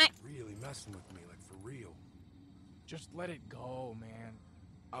 Quack. Really messing with me, like for real. Just let it go, man.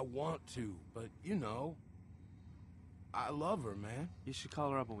 I want to, but you know, I love her, man. You should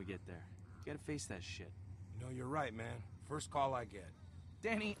call her up when we get there. You gotta face that shit. You know, you're right, man. First call I get.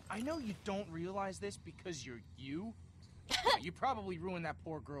 Danny, I know you don't realize this because you're you. But you probably ruined that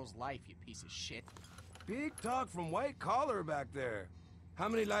poor girl's life, you piece of shit. Big talk from white collar back there. How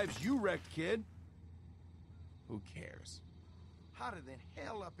many lives you wrecked, kid? Who cares? Hotter than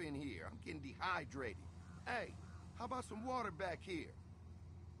hell up in here. I'm getting dehydrated. Hey, how about some water back here?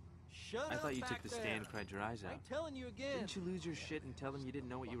 Shut I up thought you back took the there. stand and cried your eyes out. I'm telling you again. Didn't you lose your shit and tell them you didn't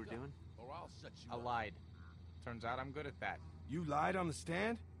know what you were doing? I lied. Turns out I'm good at that. You lied on the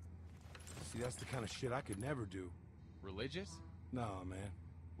stand? See, that's the kind of shit I could never do. Religious? Nah, man.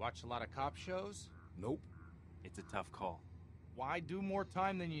 Watch a lot of cop shows? Nope. It's a tough call. Why do more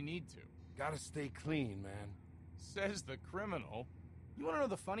time than you need to? Gotta stay clean, man. Says the criminal. You wanna know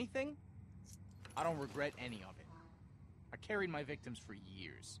the funny thing? I don't regret any of it. I carried my victims for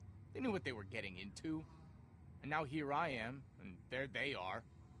years. They knew what they were getting into. And now here I am, and there they are.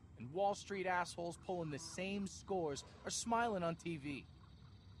 And Wall Street assholes pulling the same scores are smiling on TV.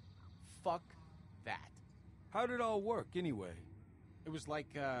 Fuck that. How'd it all work, anyway? It was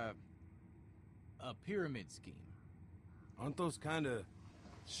like a pyramid scheme. Aren't those kind of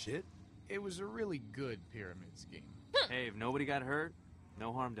shit? It was a really good pyramid scheme. Hey, if nobody got hurt,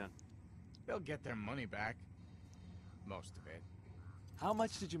 no harm done. They'll get their money back. Most of it. How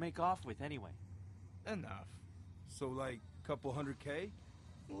much did you make off with anyway? Enough. So, like, couple $100K?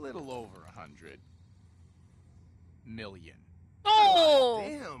 A little over 100 million. Oh!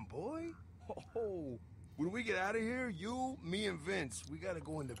 Damn, boy. Oh, when we get out of here, you, me, and Vince, we gotta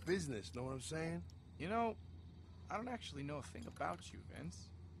go into business, know what I'm saying? You know, I don't actually know a thing about you, Vince.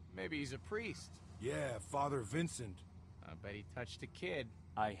 Maybe he's a priest. Yeah, Father Vincent. I bet he touched a kid.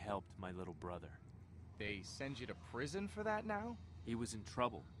 I helped my little brother. They send you to prison for that now? He was in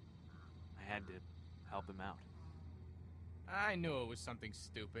trouble. I had to help him out. I knew it was something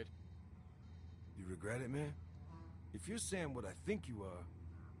stupid. You regret it, man? If you're saying what I think you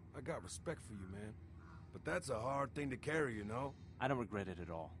are, I got respect for you, man. But that's a hard thing to carry, you know? I don't regret it at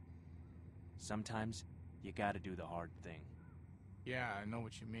all. Sometimes, you gotta do the hard thing. Yeah, I know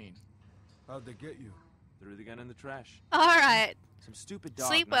what you mean. How'd they get you? Threw the gun in the trash. Alright. Some stupid dog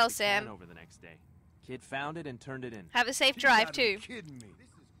Sleep knocked well, the can Sam. over the next day. Kid found it and turned it in. Have a safe You drive, gotta be too. kidding me.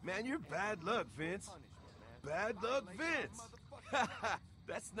 Man, you're bad luck, Vince. Bad luck, Vince.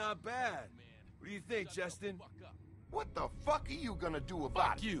 That's not bad. What do you think, Justin? What the fuck are you gonna do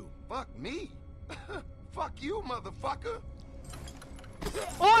about it? you. Fuck me? Fuck you, motherfucker.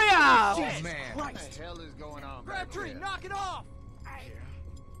 Oh, yeah! Oh, man. What the hell is going on back Crabtree, there? knock it off!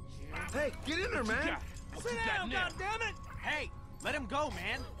 Hey, get in there, man. Sit down, goddammit! Hey, let him go,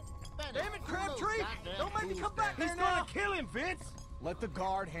 man. Damn it, Crabtree! Don't make me come back He's there now! gonna kill him, Vince. Let the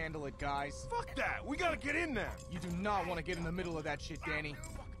guard handle it, guys. Fuck that! We gotta get in there! You do not want to get in the middle of that shit, Danny.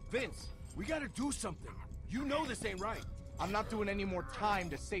 Vince, we gotta do something. You know this ain't right. I'm not doing any more time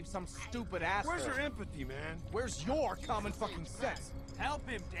to save some stupid asshole. Where's your empathy, man? Where's your common fucking sense? Help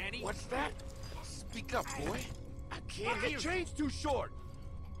him, Danny. What's that? Speak up, boy. I can't The hear. chain's too short.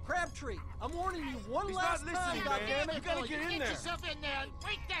 Crabtree, I'm warning you one He's last not time, listening, man. goddammit. You gotta get in Get there. yourself in there and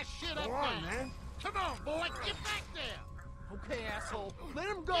break that shit up Come on, now. man. Come on, boy. Get back there. Okay, asshole. Let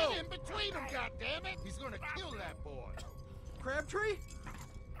him go. Get in between them, goddammit. He's gonna kill that boy. Crabtree?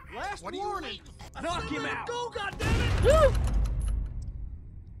 Last What are you warning. waiting for? I Knock said him let out. Go, goddammit! Woo!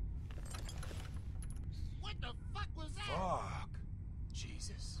 What the fuck was that? Fuck.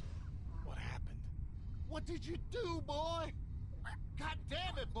 Jesus. What happened? What did you do, boy? God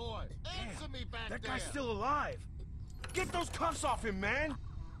damn it, boy. Answer me back That there. guy's still alive. Get those cuffs off him, man.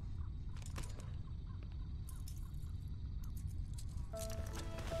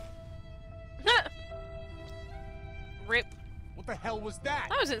 Rip. What the hell was that?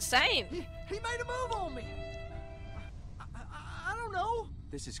 That was insane. He made a move on me. I don't know.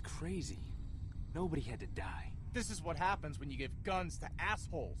 This is crazy. Nobody had to die. This is what happens when you give guns to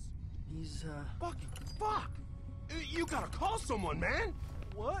assholes. He's, Fuck. You gotta call someone, man.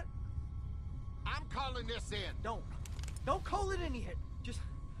 what? I'm calling this in. Don't call it in yet.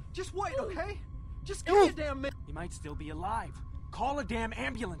 Just wait, okay? Just give me a damn minute. He might still be alive. Call a damn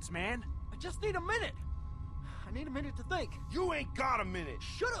ambulance, man. I just need a minute. I need a minute to think. You ain't got a minute.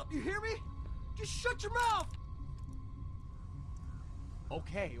 Shut up, you hear me? Just shut your mouth.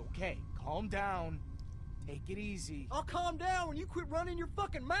 Okay. Calm down. Take it easy. I'll calm down when you quit running your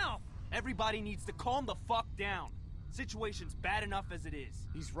fucking mouth. Everybody needs to calm the fuck down. Situation's bad enough as it is.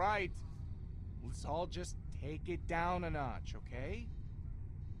 He's right. Let's all just take it down a notch, okay?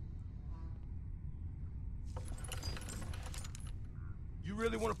 You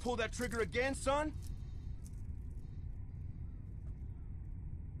really want to pull that trigger again, son?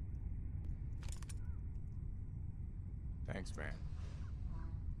 Thanks, man.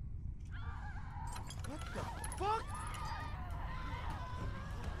 What the fuck?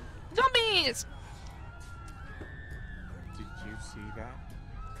 Zombies! Did you see that?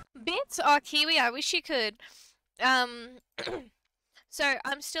 Bits? Oh, Kiwi, I wish you could. So,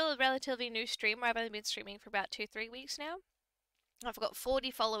 I'm still a relatively new streamer. I've only been streaming for about 2-3 weeks now. I've got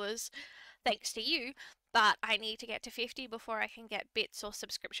 40 followers, thanks to you, but I need to get to 50 before I can get bits or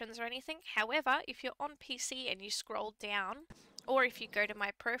subscriptions or anything. However, if you're on PC and you scroll down, or if you go to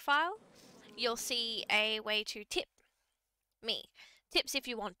my profile, you'll see a way to tip me. Tips if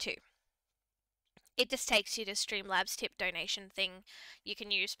you want to. It just takes you to Streamlabs tip donation thing. You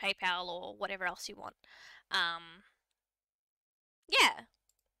can use PayPal or whatever else you want. Yeah.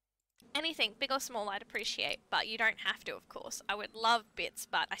 Anything, big or small, I'd appreciate, but you don't have to, of course. I would love bits,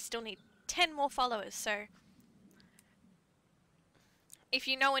 but I still need 10 more followers, so if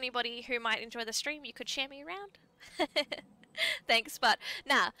you know anybody who might enjoy the stream, you could share me around. Thanks, but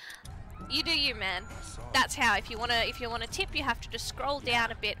nah, you do you, man. That's how. If you wanna tip, you have to just scroll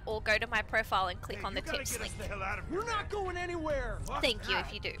down a bit or go to my profile and click on the tips link. We're not going anywhere. Thank you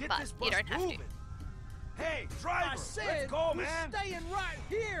if you do, but you don't have to. Hey, driver, I said let's go, we're man. staying right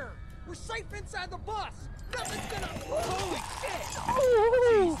here. We're safe inside the bus. Nothing's gonna. Holy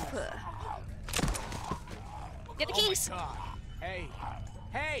shit! Get the keys. Oh my God.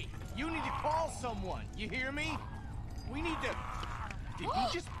 Hey, you need to call someone. You hear me? We need to... Did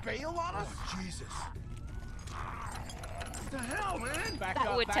he just bail on us? Oh, Jesus. What the hell, man?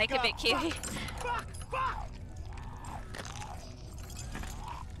 That would take a bit, Kiwi. Fuck!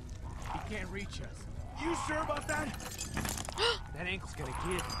 He can't reach us. You sure about that? That ankle's gonna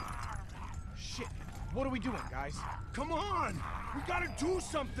get him. Shit. What are we doing, guys? Come on! We gotta do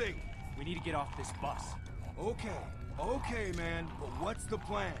something! We need to get off this bus. Okay, man. But what's the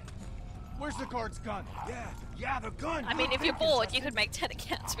plan? Where's the guard's gun? Yeah, the gun! I mean, if you're bored, you could make 10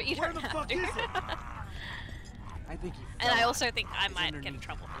 accounts, but you Where don't the have fuck to. is it? I think he And fell I off. also think I It's might get in underneath.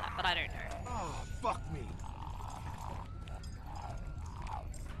 trouble for that, but I don't know. Oh, fuck me.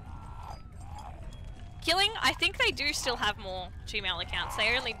 Killing, I think they do still have more Gmail accounts.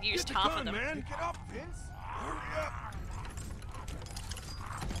 They only used Get the half gun, of them. man! Pick it up, Vince! Hurry up!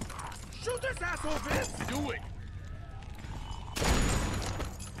 Shoot this asshole, Vince! Do it!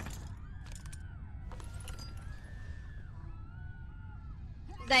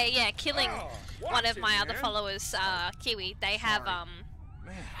 Killing one of my other followers, Kiwi, they have, Man,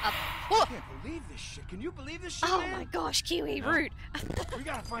 a... I can't believe this shit. Can you believe this shit, Oh man? my gosh, Kiwi, rude. We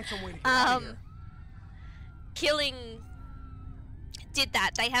gotta find some way to get out of here. Killing did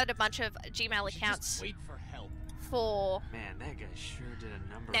that. They had a bunch of Gmail We should accounts just wait for help. for Man, that guy sure did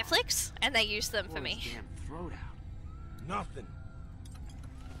a number. Netflix, and they used them for Tore his me. damn throat out. Nothing.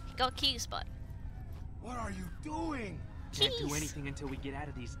 He got keys, but What are you doing? Can't do keys. anything until we get out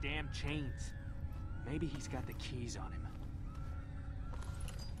of these damn chains. Maybe he's got the keys on him.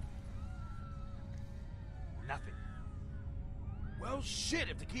 Nothing. Well, shit,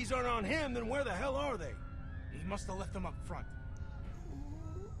 if the keys aren't on him, then where the hell are they? He must have left them up front.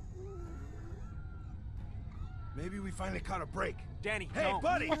 Maybe we finally caught a break. Danny, Hey, don't.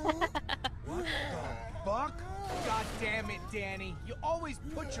 buddy! What the fuck? God damn it, Danny. You always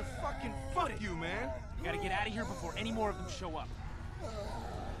put your fucking foot in. You, man. We gotta get out of here before any more of them show up.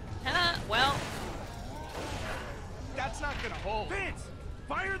 Well, That's not gonna hold. Vince!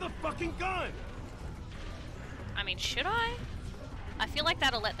 Fire the fucking gun! I mean, should I? I feel like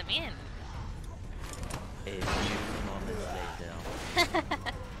that'll let them in. A few moments later.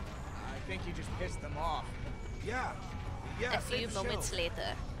 I think you just pissed them off. Yeah. Yeah, A few save the moments show.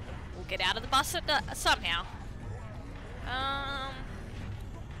 later, we'll get out of the bus somehow.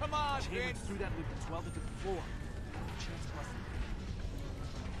 Come on, Chain went Vince. through that loop that's welded to the floor. Chain's busted.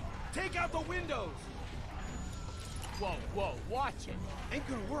 Take out the windows! Whoa, whoa, watch it. Ain't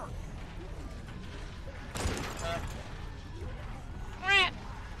gonna work.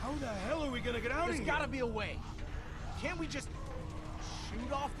 How the hell are we gonna get out of There's here? gotta be a way. Can't we just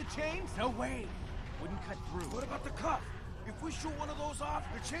shoot off the chains? No way. Wouldn't cut through. What about the cuff? If we shoot one of those off,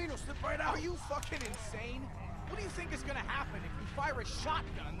 the chain will slip right out. Are you fucking insane? What do you think is gonna happen if you fire a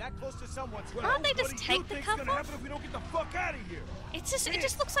shotgun that close to someone's Well, Can't they what just do take you the think's cuff gonna off? happen if we don't get the fuck out of here? It just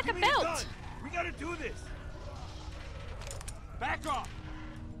Vince, looks like a give me the belt. gun. We gotta do this. Back off!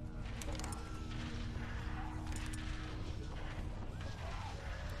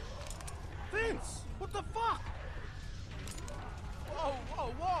 Vince, what the fuck? Whoa,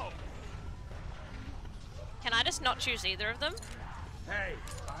 whoa, whoa! Can I just not choose either of them? Hey,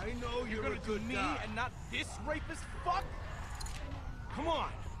 I know you're You're a gonna do good me guy. and not this rapist fuck? Come on.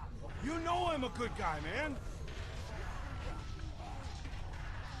 You know I'm a good guy, man.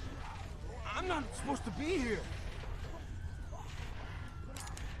 I'm not supposed to be here.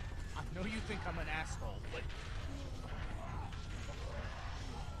 I know you think I'm an asshole, but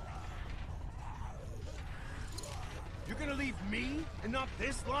You're gonna leave me and not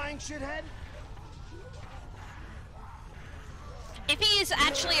this lying shithead? If he is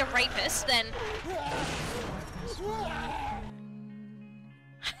actually a rapist, then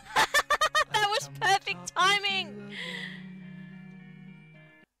that was perfect timing.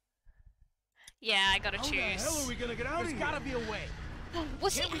 Yeah, I gotta How the hell choose. are we gonna get out there's of here? gotta be a way.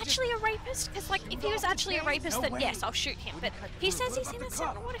 Was he Can't we just actually a rapist? Because, like, if he was actually a rapist, then yes, I'll shoot him. But he says What he's about the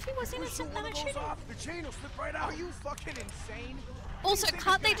innocent. cuff? What if he was If we innocent, shoot then one I of shoot those him? off, the chain will slip right out. Are you fucking insane? Also, What do you think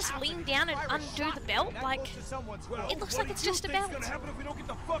can't is they gonna just happen lean if down you and fire a undo the shotgun belt? that Like, close to someone's Well, it looks what like do it's you just a think's belt. gonna happen if we don't get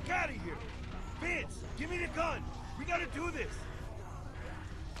the fuck out of here? Vince, give me the gun. We gotta do this.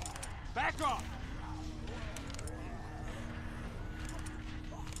 Back off!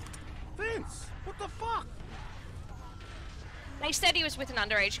 Vince, what the fuck? they said he was with an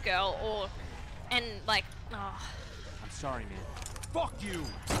underage girl, and like, oh, I'm sorry, man. Fuck you.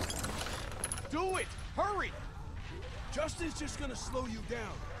 Do it! Hurry! Justin's just gonna slow you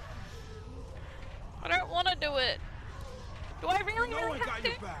down. I don't want to do it. Do I really, No really one have got to?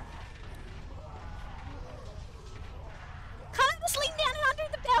 your back. Can't I just lean down and undo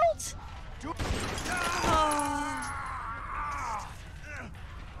the belt?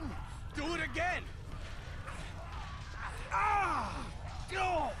 Do it again! Oh,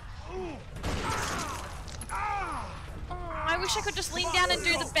 I wish I could just lean down and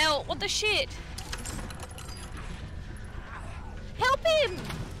do the belt. What the shit? Help him!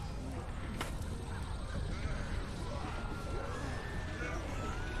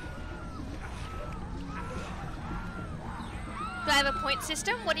 Do I have a point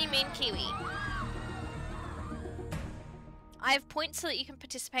system? What do you mean, Kiwi? I have points so that you can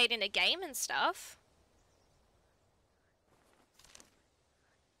participate in a game and stuff.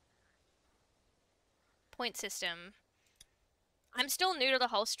 Point system. I'm still new to the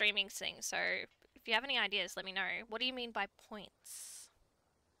whole streaming thing, so if you have any ideas, let me know. What do you mean by points?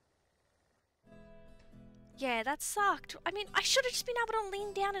 Yeah, that sucked. I mean, I should have just been able to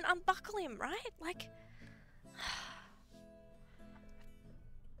lean down and unbuckle him, right? Like...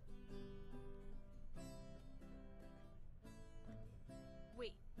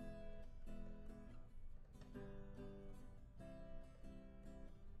 Wait.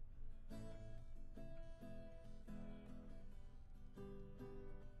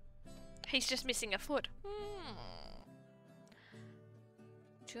 He's just missing a foot.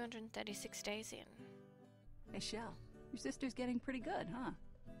 236 days in. Hey, Shell, your sister's getting pretty good, huh?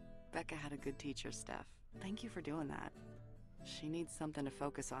 Becca had a good teacher, Steph. Thank you for doing that. She needs something to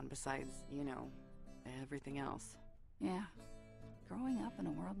focus on besides, you know, everything else. Yeah. Growing up in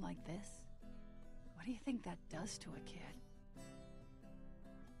a world like this, what do you think that does to a kid?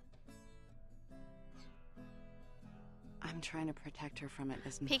 I'm trying to protect her from it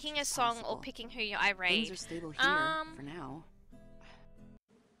as much Picking a as song possible. or picking who you irate. Things are stable here for now.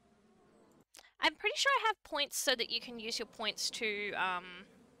 I'm pretty sure I have points so that you can use your points to,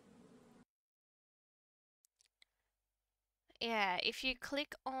 yeah, if you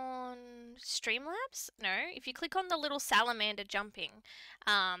click on Streamlabs, no, if you click on the little salamander jumping,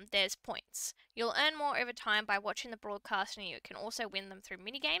 there's points. You'll earn more over time by watching the broadcast, and you can also win them through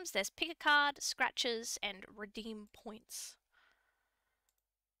minigames. There's pick a card, scratches, and redeem points.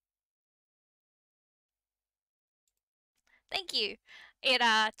 Thank you. It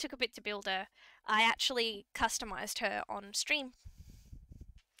took a bit to build her. I actually customized her on stream.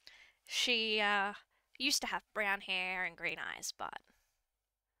 She used to have brown hair and green eyes, but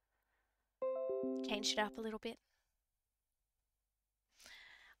changed it up a little bit.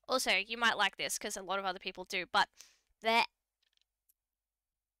 Also, you might like this because a lot of other people do, but that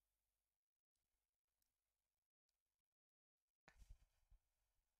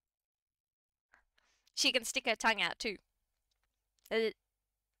she can stick her tongue out too.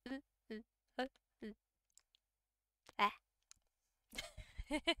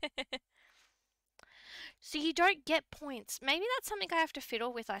 So you don't get points. Maybe that's something I have to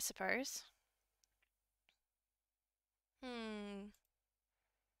fiddle with, I suppose.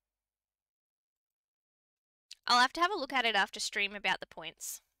 I'll have to have a look at it after stream about the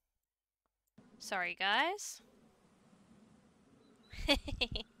points. Sorry, guys.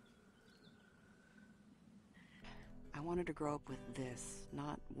 I wanted to grow up with this,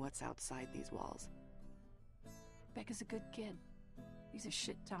 not what's outside these walls. Becca's a good kid. These are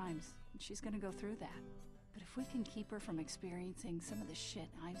shit times, and she's gonna go through that. But if we can keep her from experiencing some of the shit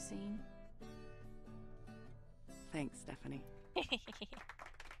I've seen... Thanks, Stephanie.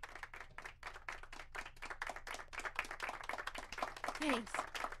 Thanks.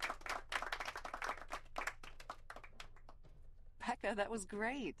 Becca, that was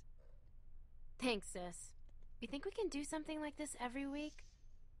great. Thanks, sis. You think we can do something like this every week?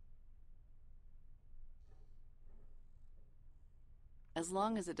 As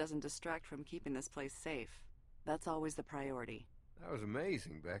long as it doesn't distract from keeping this place safe. That's always the priority. That was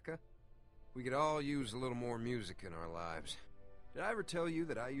amazing, Becca. We could all use a little more music in our lives. Did I ever tell you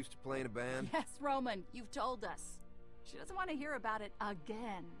that I used to play in a band? Yes, Roman, you've told us. She doesn't want to hear about it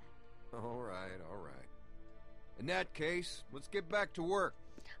again. All right, all right. In that case, let's get back to work.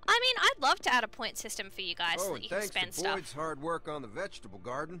 I mean, I'd love to add a point system for you guys so Oh, that and you can thanks spend to stuff. Boyd's hard work on the vegetable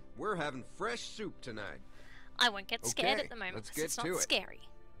garden, we're having fresh soup tonight. I won't get scared Okay, at the moment let's 'cause get it's to not it. scary.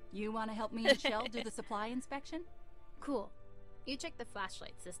 You want to help me and Shell do the supply inspection? Cool. You check the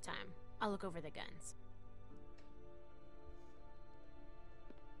flashlights this time. I'll look over the guns.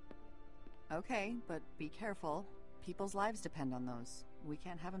 Okay, but be careful. People's lives depend on those. We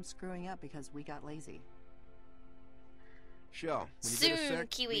can't have them screwing up because we got lazy. Shell, when you Soon, get a sec,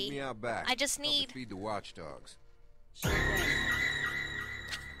 Kiwi. meet me out back. I just Help me need- feed the watchdogs.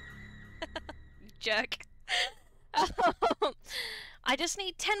 Jerk. I just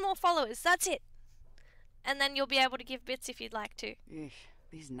need 10 more followers. That's it. And then you'll be able to give bits if you'd like to. Eesh,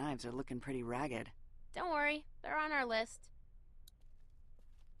 these knives are looking pretty ragged. Don't worry, they're on our list.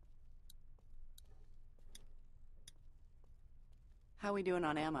 How we doing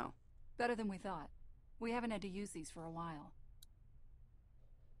on ammo? Better than we thought. We haven't had to use these for a while.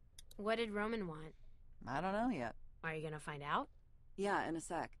 What did Roman want? I don't know yet. Are you gonna find out? Yeah, in a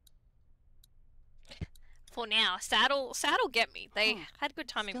sec. For now, Saddle get me. They had good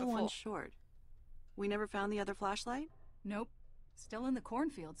timing Still before. one short. We never found the other flashlight? Nope. Still in the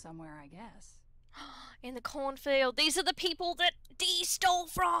cornfield somewhere, I guess. In the cornfield. These are the people that Dee stole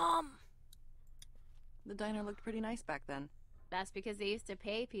from. The diner looked pretty nice back then. That's because they used to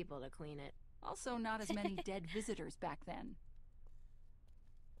pay people to clean it. Also, not as many dead visitors back then.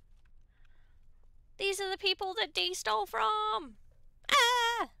 These are the people that Dee stole from.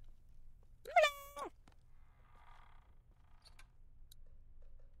 Ah!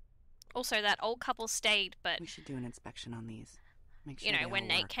 Also, that old couple stayed, but We should do an inspection on these. Make sure you know, they when all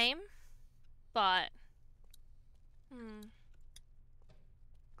Nate work. came. But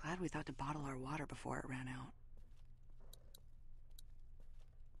Glad we thought to bottle our water before it ran out.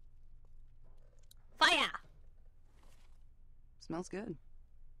 Fire! Smells good.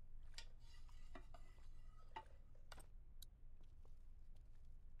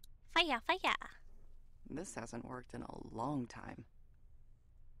 Fire, fire. This hasn't worked in a long time.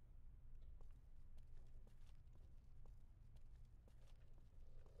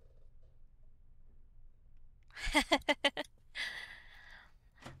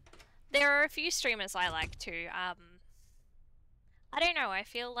 There are a few streamers I like too. I don't know. I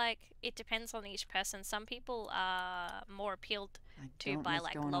feel like it depends on each person. Some people are more appealed to by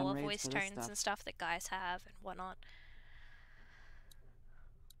like lower voice tones and stuff that guys have and whatnot.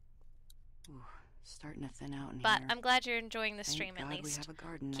 Ooh, starting to thin out in But here. I'm glad you're enjoying the stream Thank at God least, we have a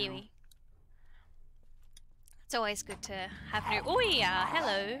garden Kiwi. now. It's always good to have new. Oh yeah,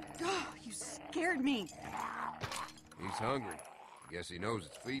 hello. You scared me. He's hungry. Guess he knows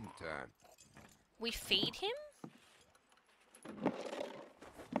it's feeding time. We feed him?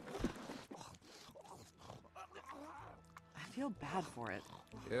 I feel bad for it.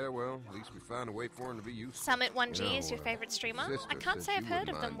 Yeah, well, at least we found a way for him to be useful. Summit 1G You know, is your favorite streamer? sister I can't said say she I've heard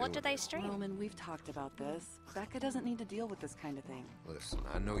wouldn't of them. mind What do doing they stream? Roman, we've talked about this. Becca doesn't need to deal with this kind of thing. Listen,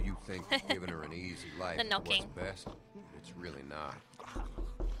 I know you think giving her an easy life The is knocking. what's best. It's really not.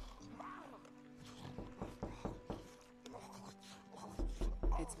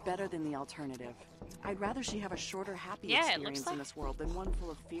 It's better than the alternative. I'd rather she have a shorter, happy Yeah, it experience looks in like. this world than one full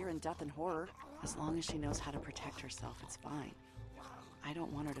of fear and death and horror. As long as she knows how to protect herself, it's fine. I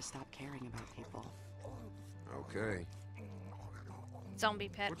don't want her to stop caring about people. Okay. Zombie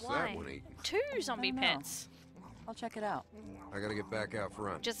pet. What's Why? that one eating? 2 zombie I don't know. pets. I'll check it out. I gotta get back out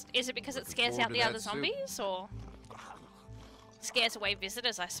front. Just is it because it Looking scares forward out to the that other soup. zombies, or scares away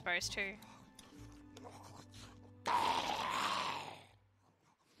visitors? I suppose too.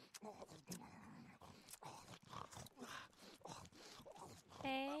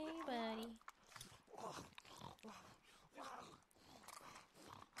 Hey, buddy.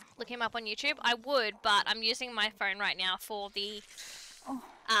 Look him up on YouTube. I would, but I'm using my phone right now for the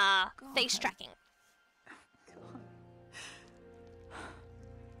face tracking.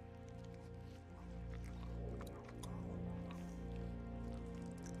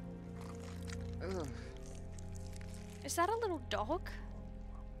 Ugh. Is that a little dog?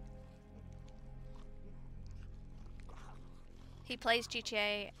 He plays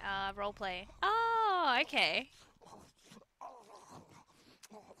GTA roleplay. Oh, okay.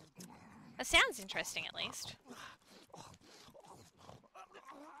 That sounds interesting, at least.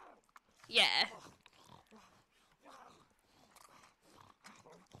 Yeah.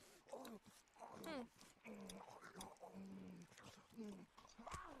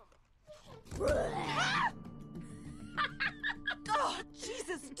 Oh,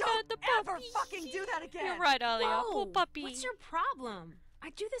 Jesus, don't ever fucking do that again! You're right, Alia. Whoa, Poor puppy. What's your problem? I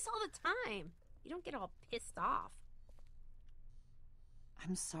do this all the time. You don't get all pissed off.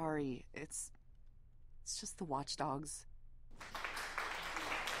 I'm sorry. It's just the watchdogs.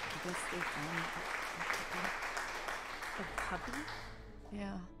 I guess they found A puppy?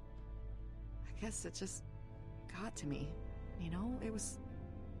 Yeah. I guess it just got to me. You know, it was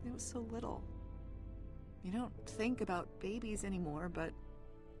so little. You don't think about babies anymore, but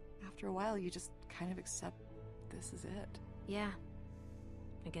after a while you just kind of accept this is it. Yeah.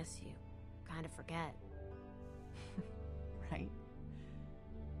 I guess you kind of forget. Right?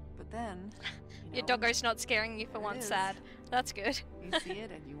 But then, you Your know, doggo's not scaring you for there it once, is. sad. That's good. You see it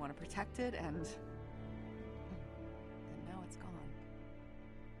and you want to protect it, and now it's gone.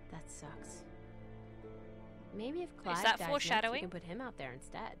 That sucks. Maybe if Clyde that dies foreshadowing? next, we can put him out there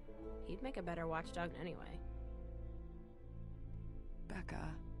instead. He'd make a better watchdog anyway. Becca.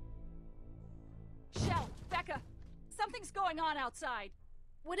 Shell, Becca, something's going on outside.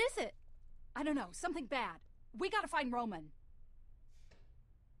 What is it? I don't know, something bad. We gotta find Roman.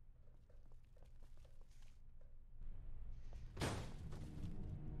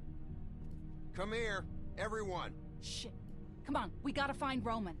 Come here, everyone. Shit. Come on, we gotta find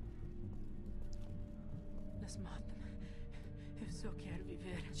Roman. Lass maten. Så quero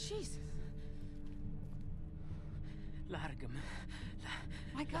viver. Jesus. Larga-me.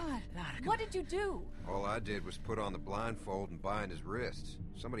 My God, Larga-me. what did you do? All I did was put on the blindfold and bind his wrists.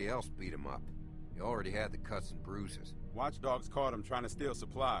 Somebody else beat him up. He already had the cuts and bruises. Watchdogs caught him trying to steal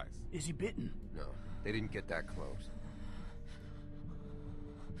supplies. Is he bitten? No, they didn't get that close.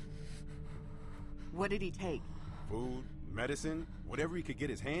 What did he take? Food, medicine, whatever he could get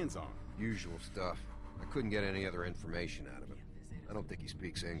his hands on. Usual stuff. I couldn't get any other information out of him. I don't think he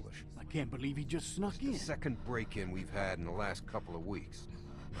speaks English. I can't believe he just snuck The in. second break-in we've had in the last couple of weeks.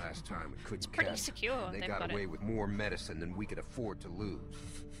 Last time we couldn't pretty catch him. secure. They They've got got away it. with more medicine than we could afford to lose.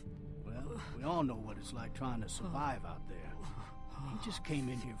 Well, we all know what it's like trying to survive out there. He just came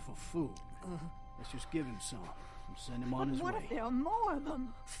in here for food. Let's just give him some and send him on his What way. if there are more of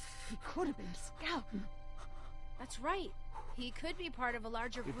them? He could have been scouting. That's right. He could be part of a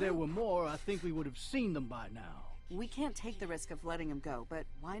larger group. If there were more, I think we would have seen them by now. We can't take the risk of letting him go, but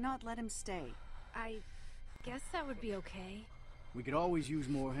why not let him stay? I guess that would be okay. We could always use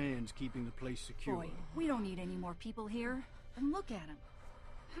more hands keeping the place secure. Boy, we don't need any more people here. And look at him.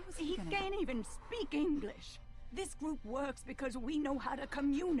 How is he gonna... can't even speak English. This group works because we know how to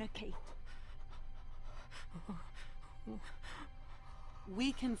communicate.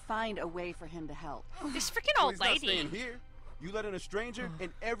 We can find a way for him to help. This freaking old He's not lady. staying here. You let in a stranger,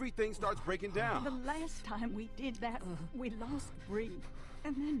 and everything starts breaking down. The last time we did that, we lost Bree.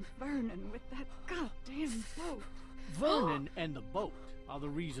 And then Vernon with that goddamn boat. Vernon and the boat are the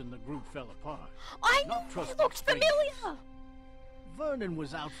reason the group fell apart. I Not knew he trusting looked strangers. familiar. Vernon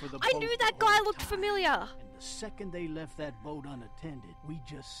was out for the boat. I knew that the guy whole looked time. familiar. And the second they left that boat unattended, we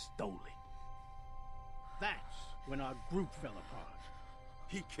just stole it. That's when our group fell apart.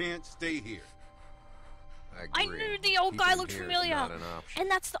 He can't stay here. I knew the old guy looked familiar. And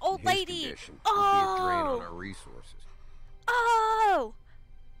that's the old In his lady. condition, would be a drain on Oh. our resources. Oh.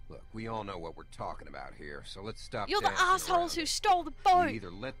 Look, we all know what we're talking about here, so let's stop. You're the dancing assholes around who it. stole the We boat.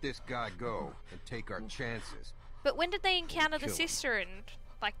 either let this guy go and take our chances. But when did they encounter the kill him. sister and,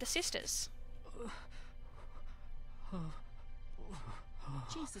 like, the sisters?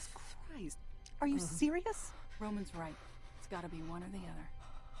 Jesus Christ. Are you serious? Roman's right. It's gotta be one or the other.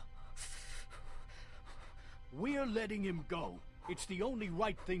 We're letting him go. It's the only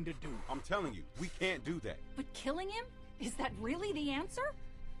right thing to do. I'm telling you, we can't do that. But killing him? Is that really the answer?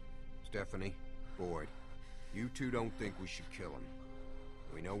 Stephanie, Boyd, you two don't think we should kill him.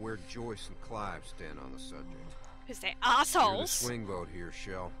 We know where Joyce and Clive stand on the subject. Because they're You're the assholes. swing vote here,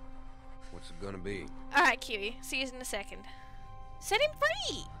 Shell. What's it gonna be? Alright, Kiwi. See you in a second. Set him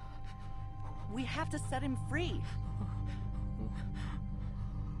free! We have to set him free.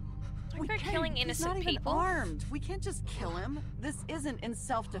 Don't go killing He's innocent not even people. armed. We can't just kill him. This isn't in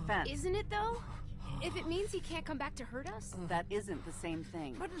self-defense. Isn't it, though? If it means he can't come back to hurt us? That isn't the same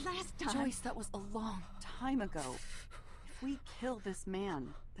thing. But last time... Joyce, that was a long time ago. If we kill this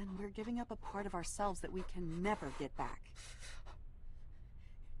man, then we're giving up a part of ourselves that we can never get back.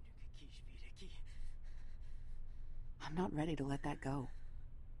 I'm not ready to let that go.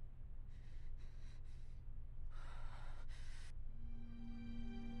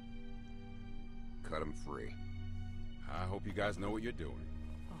 Cut him free. I hope you guys know what you're doing.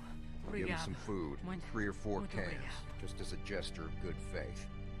 Give him some food, 3 or 4 cans, just as a gesture of good faith.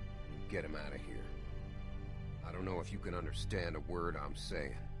 And get him out of here. I don't know if you can understand a word I'm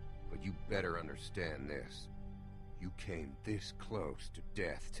saying, but you better understand this. You came this close to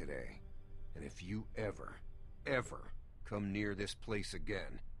death today. And if you ever come near this place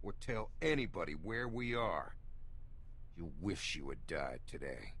again, or tell anybody where we are, you'll wish you had died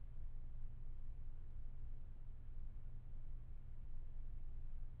today.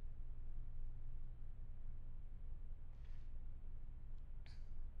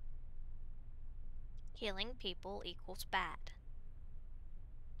 Killing people equals bad.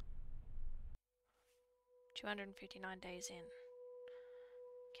 259 days in.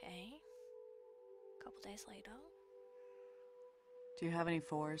 Okay. A couple days later. Do you have any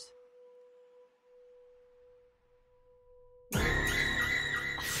 4s? Do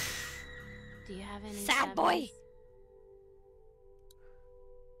you have any Sad boy! sevens?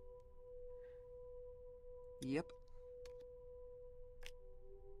 Yep.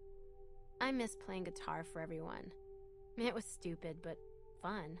 I miss playing guitar for everyone. It was stupid, but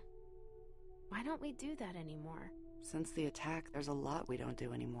fun. Why don't we do that anymore? Since the attack, there's a lot we don't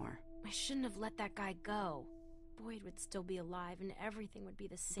do anymore. I shouldn't have let that guy go. Boyd would still be alive and everything would be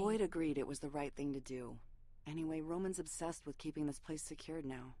the same. Boyd agreed it was the right thing to do. Anyway, Roman's obsessed with keeping this place secured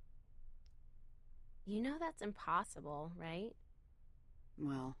now. You know that's impossible, right?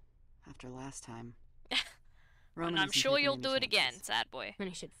 Well, after last time. And I'm sure you'll do it again, sad boy. And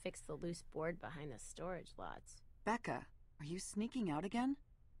he should fix the loose board behind the storage lots. Becca, are you sneaking out again?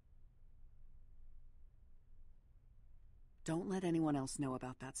 Don't let anyone else know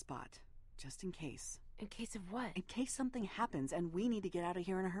about that spot. Just in case. In case of what? In case something happens and we need to get out of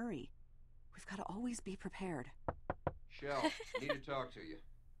here in a hurry. We've got to always be prepared. Shell, need to talk to you.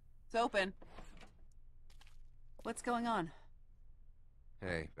 It's open. What's going on?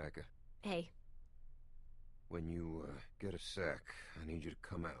 Hey, Becca. Hey. When you get a sec, I need you to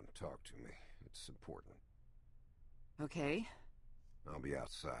come out and talk to me. It's important. Okay. I'll be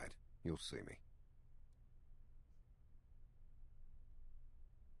outside. You'll see me.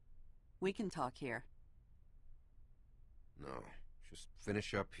 We can talk here. No, just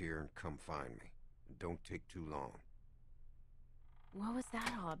finish up here and come find me. And don't take too long. What was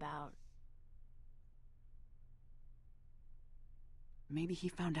that all about? Maybe he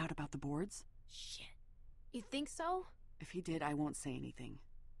found out about the boards? Shit. You think so? If he did, I won't say anything.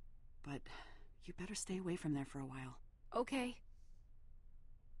 But you better stay away from there for a while. Okay.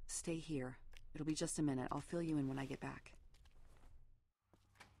 Stay here. It'll be just a minute. I'll fill you in when I get back.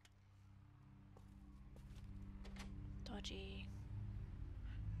 Dodgy.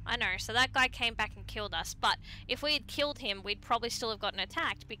 I know, so that guy came back and killed us, but if we had killed him, we'd probably still have gotten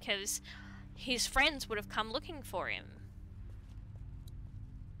attacked because his friends would have come looking for him.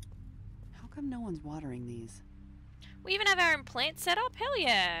 How come no one's watering these? We even have our own plant set up? Hell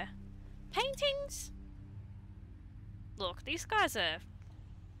yeah. Paintings? Look, these guys are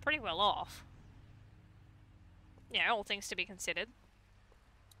pretty well off. Yeah, all things to be considered.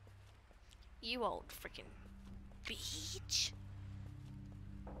 You old freaking bitch.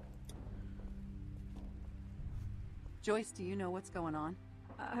 Joyce, do you know what's going on?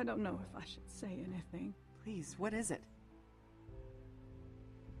 I don't know if I should say anything. Please, what is it?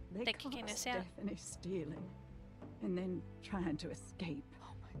 They They're caught kicking us out. Stephanie stealing and then trying to escape.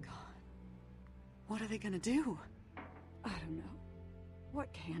 Oh my god. What are they gonna do? I don't know.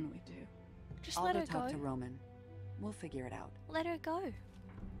 What can we do? Just I'll let go her talk go. to Roman. We'll figure it out. Let her go.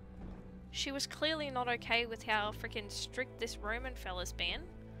 She was clearly not okay with how freaking strict this Roman fella's been.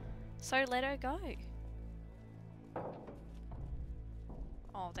 So let her go.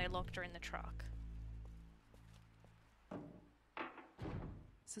 Oh, they locked her in the truck.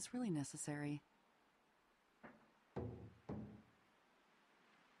 Is this really necessary?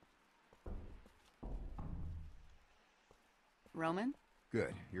 Roman?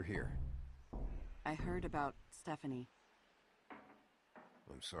 Good, you're here. I heard about Stephanie.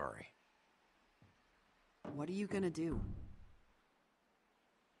 I'm sorry. What are you gonna do?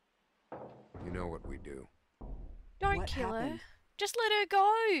 You know what we do. Don't What kill her. happened? Just let her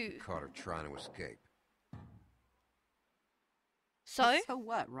go. Caught her trying to escape. So? So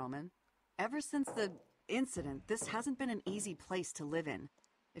what, Roman? Ever since the incident, this hasn't been an easy place to live in.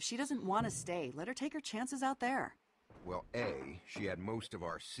 If she doesn't want to stay, let her take her chances out there. Well, A, she had most of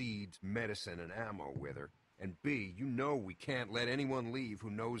our seeds, medicine, and ammo with her. And B, you know we can't let anyone leave who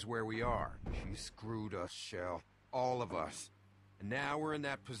knows where we are. She screwed us, Shell. All of us. And now we're in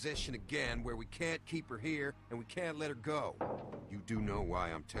that position again where we can't keep her here and we can't let her go. You do know why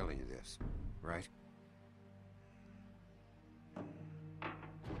I'm telling you this, right?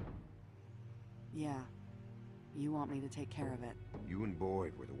 Yeah. You want me to take care of it. You and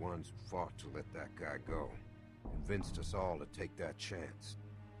Boyd were the ones who fought to let that guy go. Convinced us all to take that chance.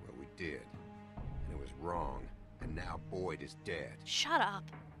 Well, we did. And it was wrong. And now Boyd is dead. Shut up.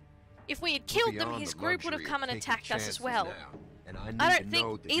 If we had killed them, his group would have come and attacked us as well. Now, and I, need I to don't know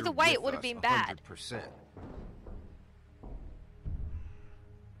think that either you're way with it would have us been bad. 100%.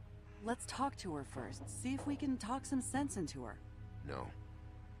 Let's talk to her first. See if we can talk some sense into her. No.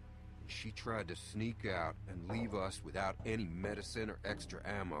 She tried to sneak out and leave us without any medicine or extra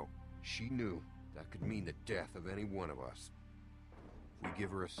ammo. She knew that could mean the death of any one of us. If we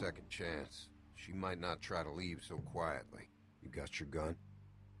give her a second chance, she might not try to leave so quietly. You got your gun?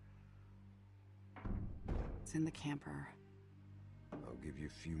 It's in the camper. I'll give you a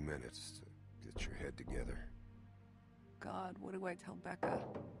few minutes to get your head together. God, what do I tell Becca?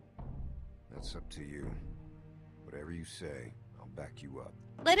 That's up to you. Whatever you say, I'll back you up.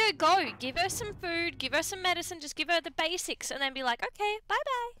 Let her go. Give her some food, give her some medicine, just give her the basics and then be like, okay,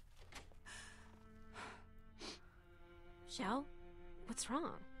 bye-bye. Shell? What's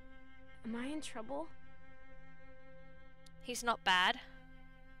wrong? Am I in trouble? He's not bad.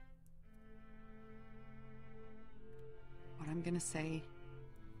 What I'm gonna say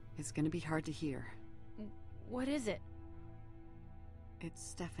is gonna be hard to hear. What is it? It's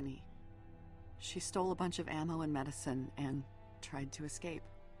Stephanie. She stole a bunch of ammo and medicine and tried to escape.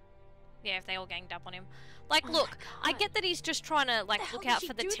 Yeah, if they all ganged up on him. Like, look, I get that he's just trying to, like, look out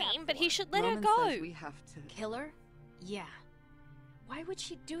for the team, but he should let her Roman go. says we have to... Kill her? Yeah. Why would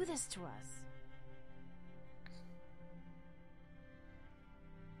she do this to us?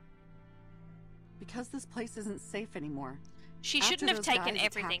 Because this place isn't safe anymore. She After shouldn't have those taken guys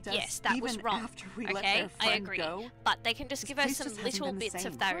everything. attacked us, Yes, that was even wrong. after we let Okay, their I friend agree. go, But they can just this give her place some just hasn't little been the bits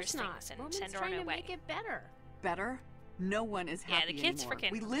same. of those Of course not. things and Roman's send her on trying her to way. make it better. Better? No one is Yeah, happy the kid's anymore.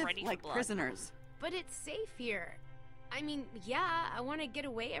 freaking We live ready for like blood. prisoners. But it's safe here. I mean, yeah, I want to get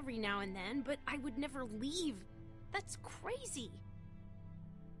away every now and then, but I would never leave. That's crazy.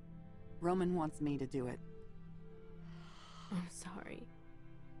 Roman wants me to do it. I'm sorry.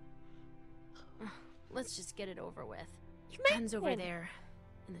 Let's just get it over with. Gun's over there,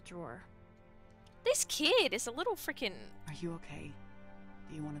 in the drawer. This kid is a little freaking... Are you okay?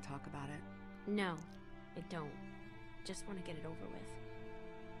 Do you want to talk about it? No, I don't. Just want to get it over with.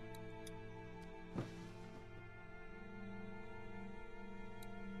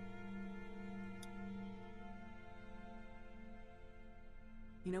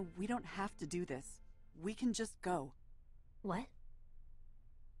 You know, we don't have to do this. We can just go. What?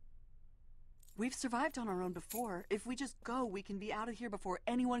 We've survived on our own before. If we just go, we can be out of here before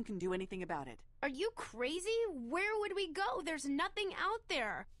anyone can do anything about it. Are you crazy? Where would we go? There's nothing out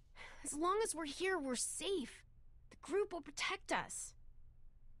there. As long as we're here, we're safe. The group will protect us.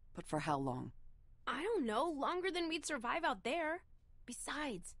 But for how long? I don't know. Longer than we'd survive out there.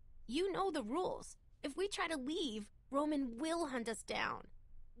 Besides, you know the rules. If we try to leave, Roman will hunt us down.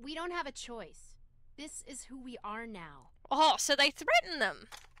 We don't have a choice. This is who we are now. Oh, so they threaten them.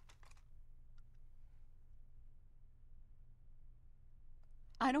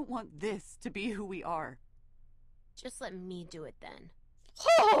 I don't want this to be who we are. Just let me do it then.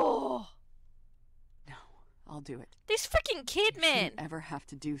 Oh! No, I'll do it. This freaking kid, You man. shouldn't ever have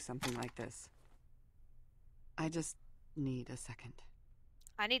to do something like this. I just need a second.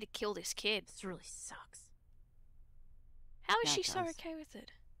 I need to kill this kid. This really sucks. How is Yeah, she it so does. okay with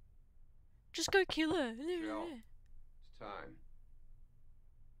it? Just go kill her. Jill, it's time.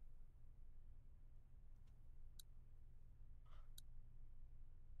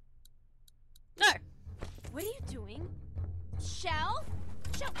 No. What are you doing? Shell?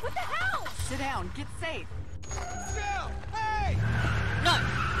 Shell, what the hell? Sit down. Get safe. Jill! Hey! No.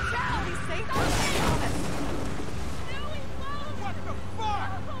 You'll be safe. I promise. What the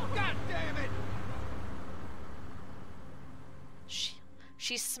fuck? God damn it!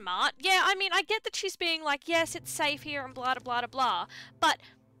 She's smart. Yeah, I mean, I get that she's being like, yes, it's safe here and blah, blah, blah, blah. But,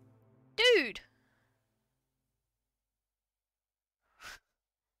 dude.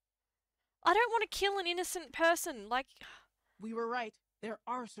 I don't want to kill an innocent person. Like, We were right. There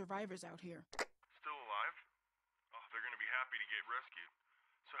are survivors out here. Still alive? Oh, they're gonna be happy to get rescued.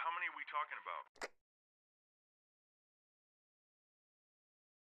 So how many are we talking about?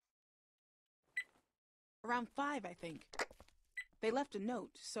 Around 5, I think. They left a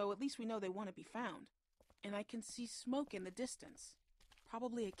note, so at least we know they want to be found. And I can see smoke in the distance.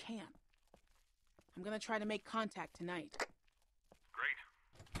 Probably a camp. I'm gonna try to make contact tonight. Great.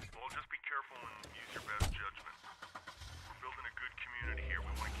 Well, just be careful and use your best judgment. We're building a good community here. We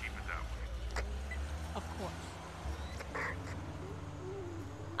want to keep it that way. Of course.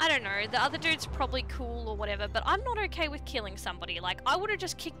 I don't know, the other dude's probably cool or whatever, but I'm not okay with killing somebody. Like, I would have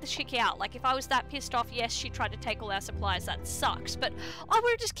just kicked the chick out. Like, if I was that pissed off, yes, she tried to take all our supplies, that sucks. But I would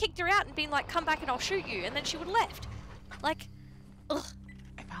have just kicked her out and been like, come back and I'll shoot you, and then she would have left. Like, ugh.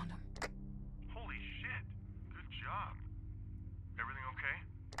 I found him. Holy shit. Good job. Everything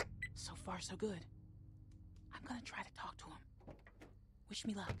okay? So far, so good. I'm gonna try to talk to him. Wish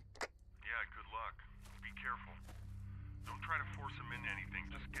me luck. Yeah, good luck. Be careful. Don't try to force them into anything.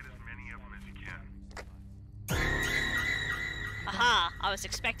 Just get as many of them as you can. Aha, I was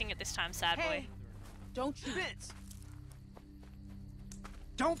expecting it this time, sad boy. Don't shoot. Vince!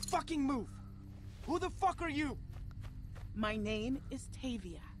 Don't fucking move! Who the fuck are you? My name is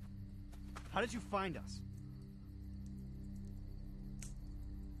Tavia. How did you find us?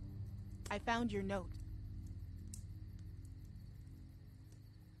 I found your note.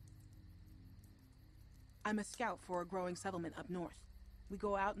 I'm a scout for a growing settlement up north. We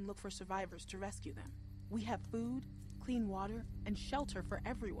go out and look for survivors to rescue them. We have food, clean water, and shelter for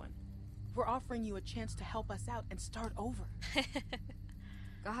everyone. We're offering you a chance to help us out and start over.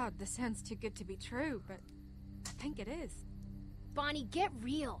 God, this sounds too good to be true, but I think it is. Bonnie, get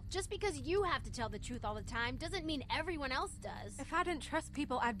real. Just because you have to tell the truth all the time doesn't mean everyone else does. If I didn't trust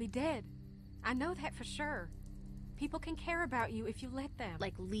people, I'd be dead. I know that for sure. People can care about you if you let them.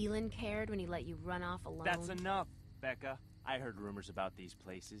 Like Leland cared when he let you run off alone. That's enough, Becca. I heard rumors about these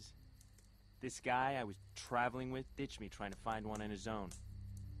places. This guy I was traveling with ditched me trying to find one on his own.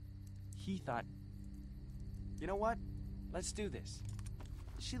 He thought, you know what? Let's do this.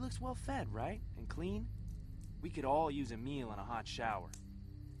 She looks well fed, right? And clean? We could all use a meal and a hot shower.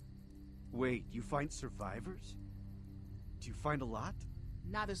 Wait, you find survivors? Do you find a lot?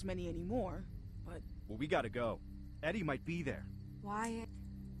 Not as many anymore, but... Well, we gotta go. Eddie might be there. Wyatt.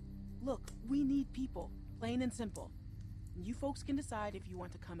 Look, we need people. Plain and simple. You folks can decide if you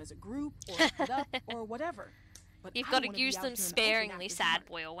want to come as a group, or split up, or whatever. But You've I got to wanna be use out them here in the open sparingly, after sad dark.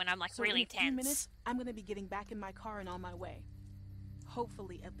 boy, or when I'm like So really in a few tense. minutes, I'm gonna be getting back in my car and on my way.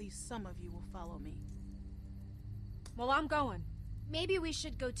 Hopefully, at least some of you will follow me. Well, I'm going. Maybe we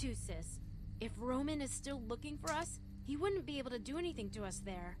should go too, sis. If Roman is still looking for us, he wouldn't be able to do anything to us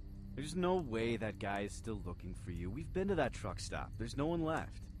there. There's no way that guy is still looking for you. We've been to that truck stop. There's no one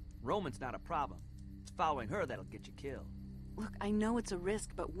left. Roman's not a problem. It's following her that'll get you killed. Look, I know it's a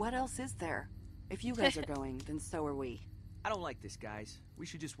risk, but what else is there? If you guys are going, then so are we. I don't like this, guys. We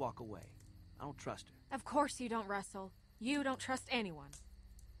should just walk away. I don't trust her. Of course you don't, Russell. You don't trust anyone.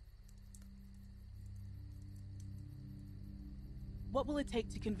 What will it take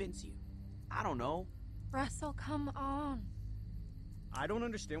to convince you? I don't know. Russell, come on. I don't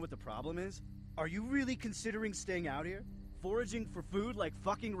understand what the problem is. Are you really considering staying out here? Foraging for food like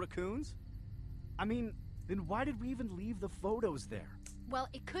fucking raccoons? I mean, then why did we even leave the photos there? Well,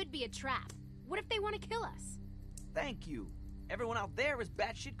 it could be a trap. What if they want to kill us? Thank you. Everyone out there is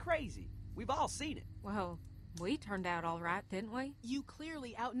batshit crazy. We've all seen it. Well, we turned out all right, didn't we? You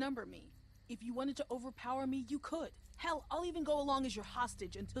clearly outnumber me. If you wanted to overpower me, you could. Hell, I'll even go along as your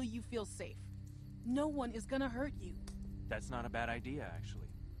hostage until you feel safe. No one is gonna hurt you. That's not a bad idea, actually.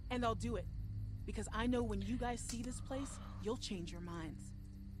 And I'll do it. Because I know when you guys see this place, you'll change your minds.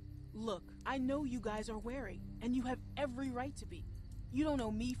 Look, I know you guys are wary, and you have every right to be. You don't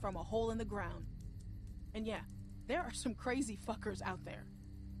know me from a hole in the ground. And yeah, there are some crazy fuckers out there.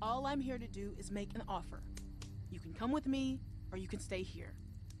 All I'm here to do is make an offer. You can come with me, or you can stay here.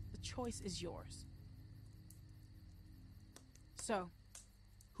 The choice is yours. So,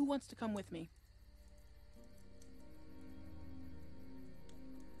 who wants to come with me?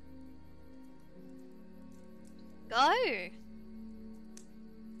 Go!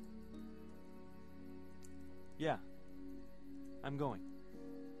 Yeah. I'm going.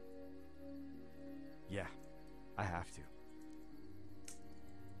 Yeah, I have to.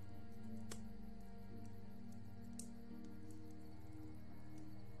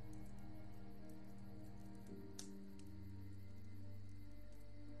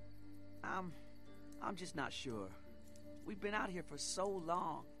 I'm just not sure. We've been out here for so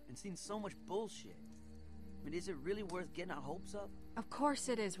long and seen so much bullshit. I mean, is it really worth getting our hopes up? Of course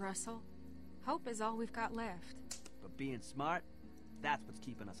it is, Russell. Hope is all we've got left. But being smart, that's what's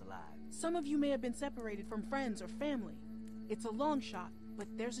keeping us alive. Some of you may have been separated from friends or family. It's a long shot, but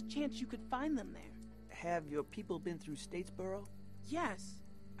there's a chance you could find them there. Have your people been through Statesboro? Yes,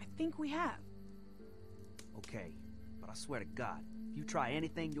 I think we have. Okay, but I swear to God, if you try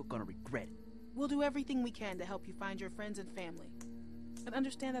anything, you're gonna regret it. We'll do everything we can to help you find your friends and family. And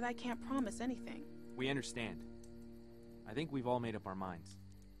understand that I can't promise anything. We understand. I think we've all made up our minds.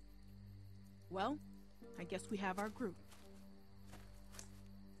 Well, I guess we have our group.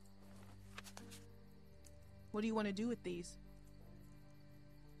 What do you want to do with these?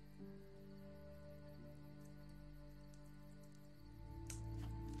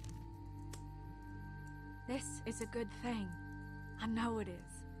 This is a good thing. I know it is.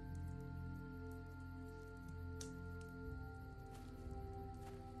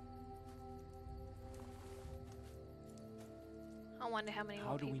 I wonder how many How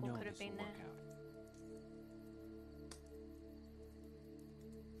more do we people know could have this will been there. work out?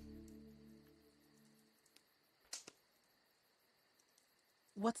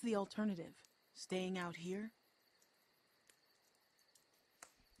 What's the alternative? Staying out here?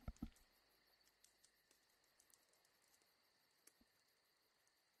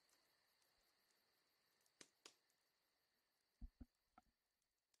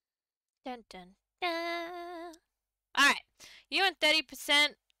 Dun dun dun. Alright. You and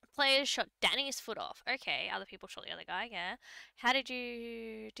 30% players shot Danny's foot off. Okay, other people shot the other guy, yeah. How did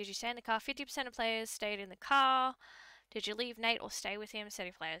you stay in the car? 50% of players stayed in the car. Did you leave Nate or stay with him?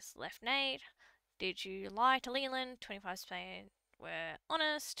 70 players left Nate. Did you lie to Leland? 25% were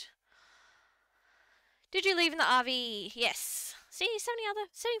honest. Did you leave in the RV? Yes. See,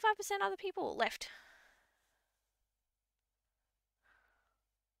 75% other people left.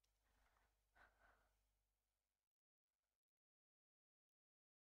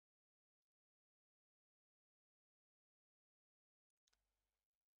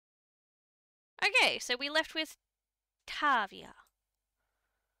 Okay, so we left with Tavia.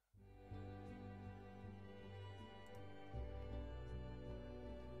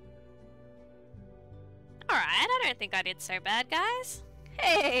 Alright, I don't think I did so bad, guys.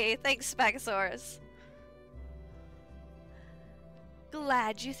 Hey, thanks, Spagosaurus.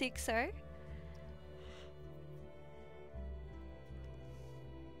 Glad you think so.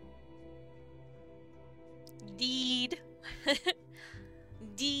 Deed.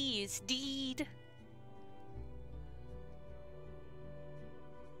 D is deed.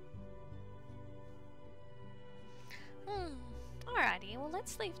 Alrighty, well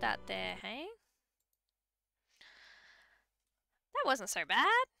let's leave that there, hey? That wasn't so bad.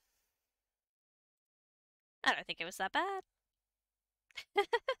 I don't think it was that bad.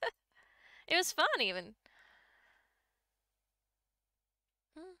 It was fun, even.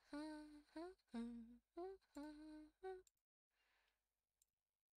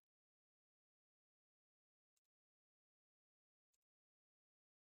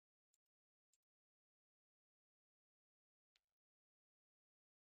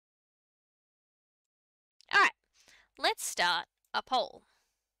 Alright, let's start a poll.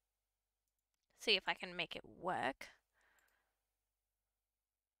 See if I can make it work.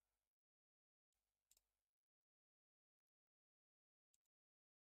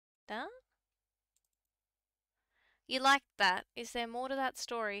 Done? You liked that? Is there more to that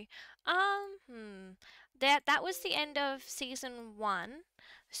story? That was the end of season 1.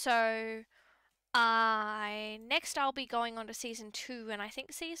 So next I'll be going on to season 2, and I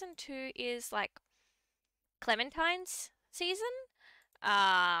think season 2 is like Clementine's season.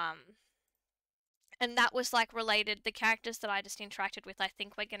 And that was like related, the characters that I just interacted with, I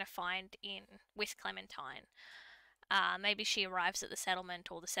think we're gonna find in with Clementine. Maybe she arrives at the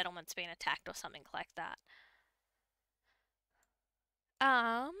settlement, or the settlement's been attacked, or something like that.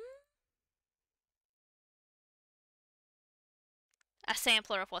 A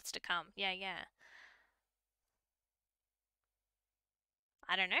sampler of what's to come. Yeah, yeah.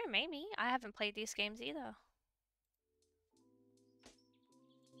 I don't know, maybe. I haven't played these games either.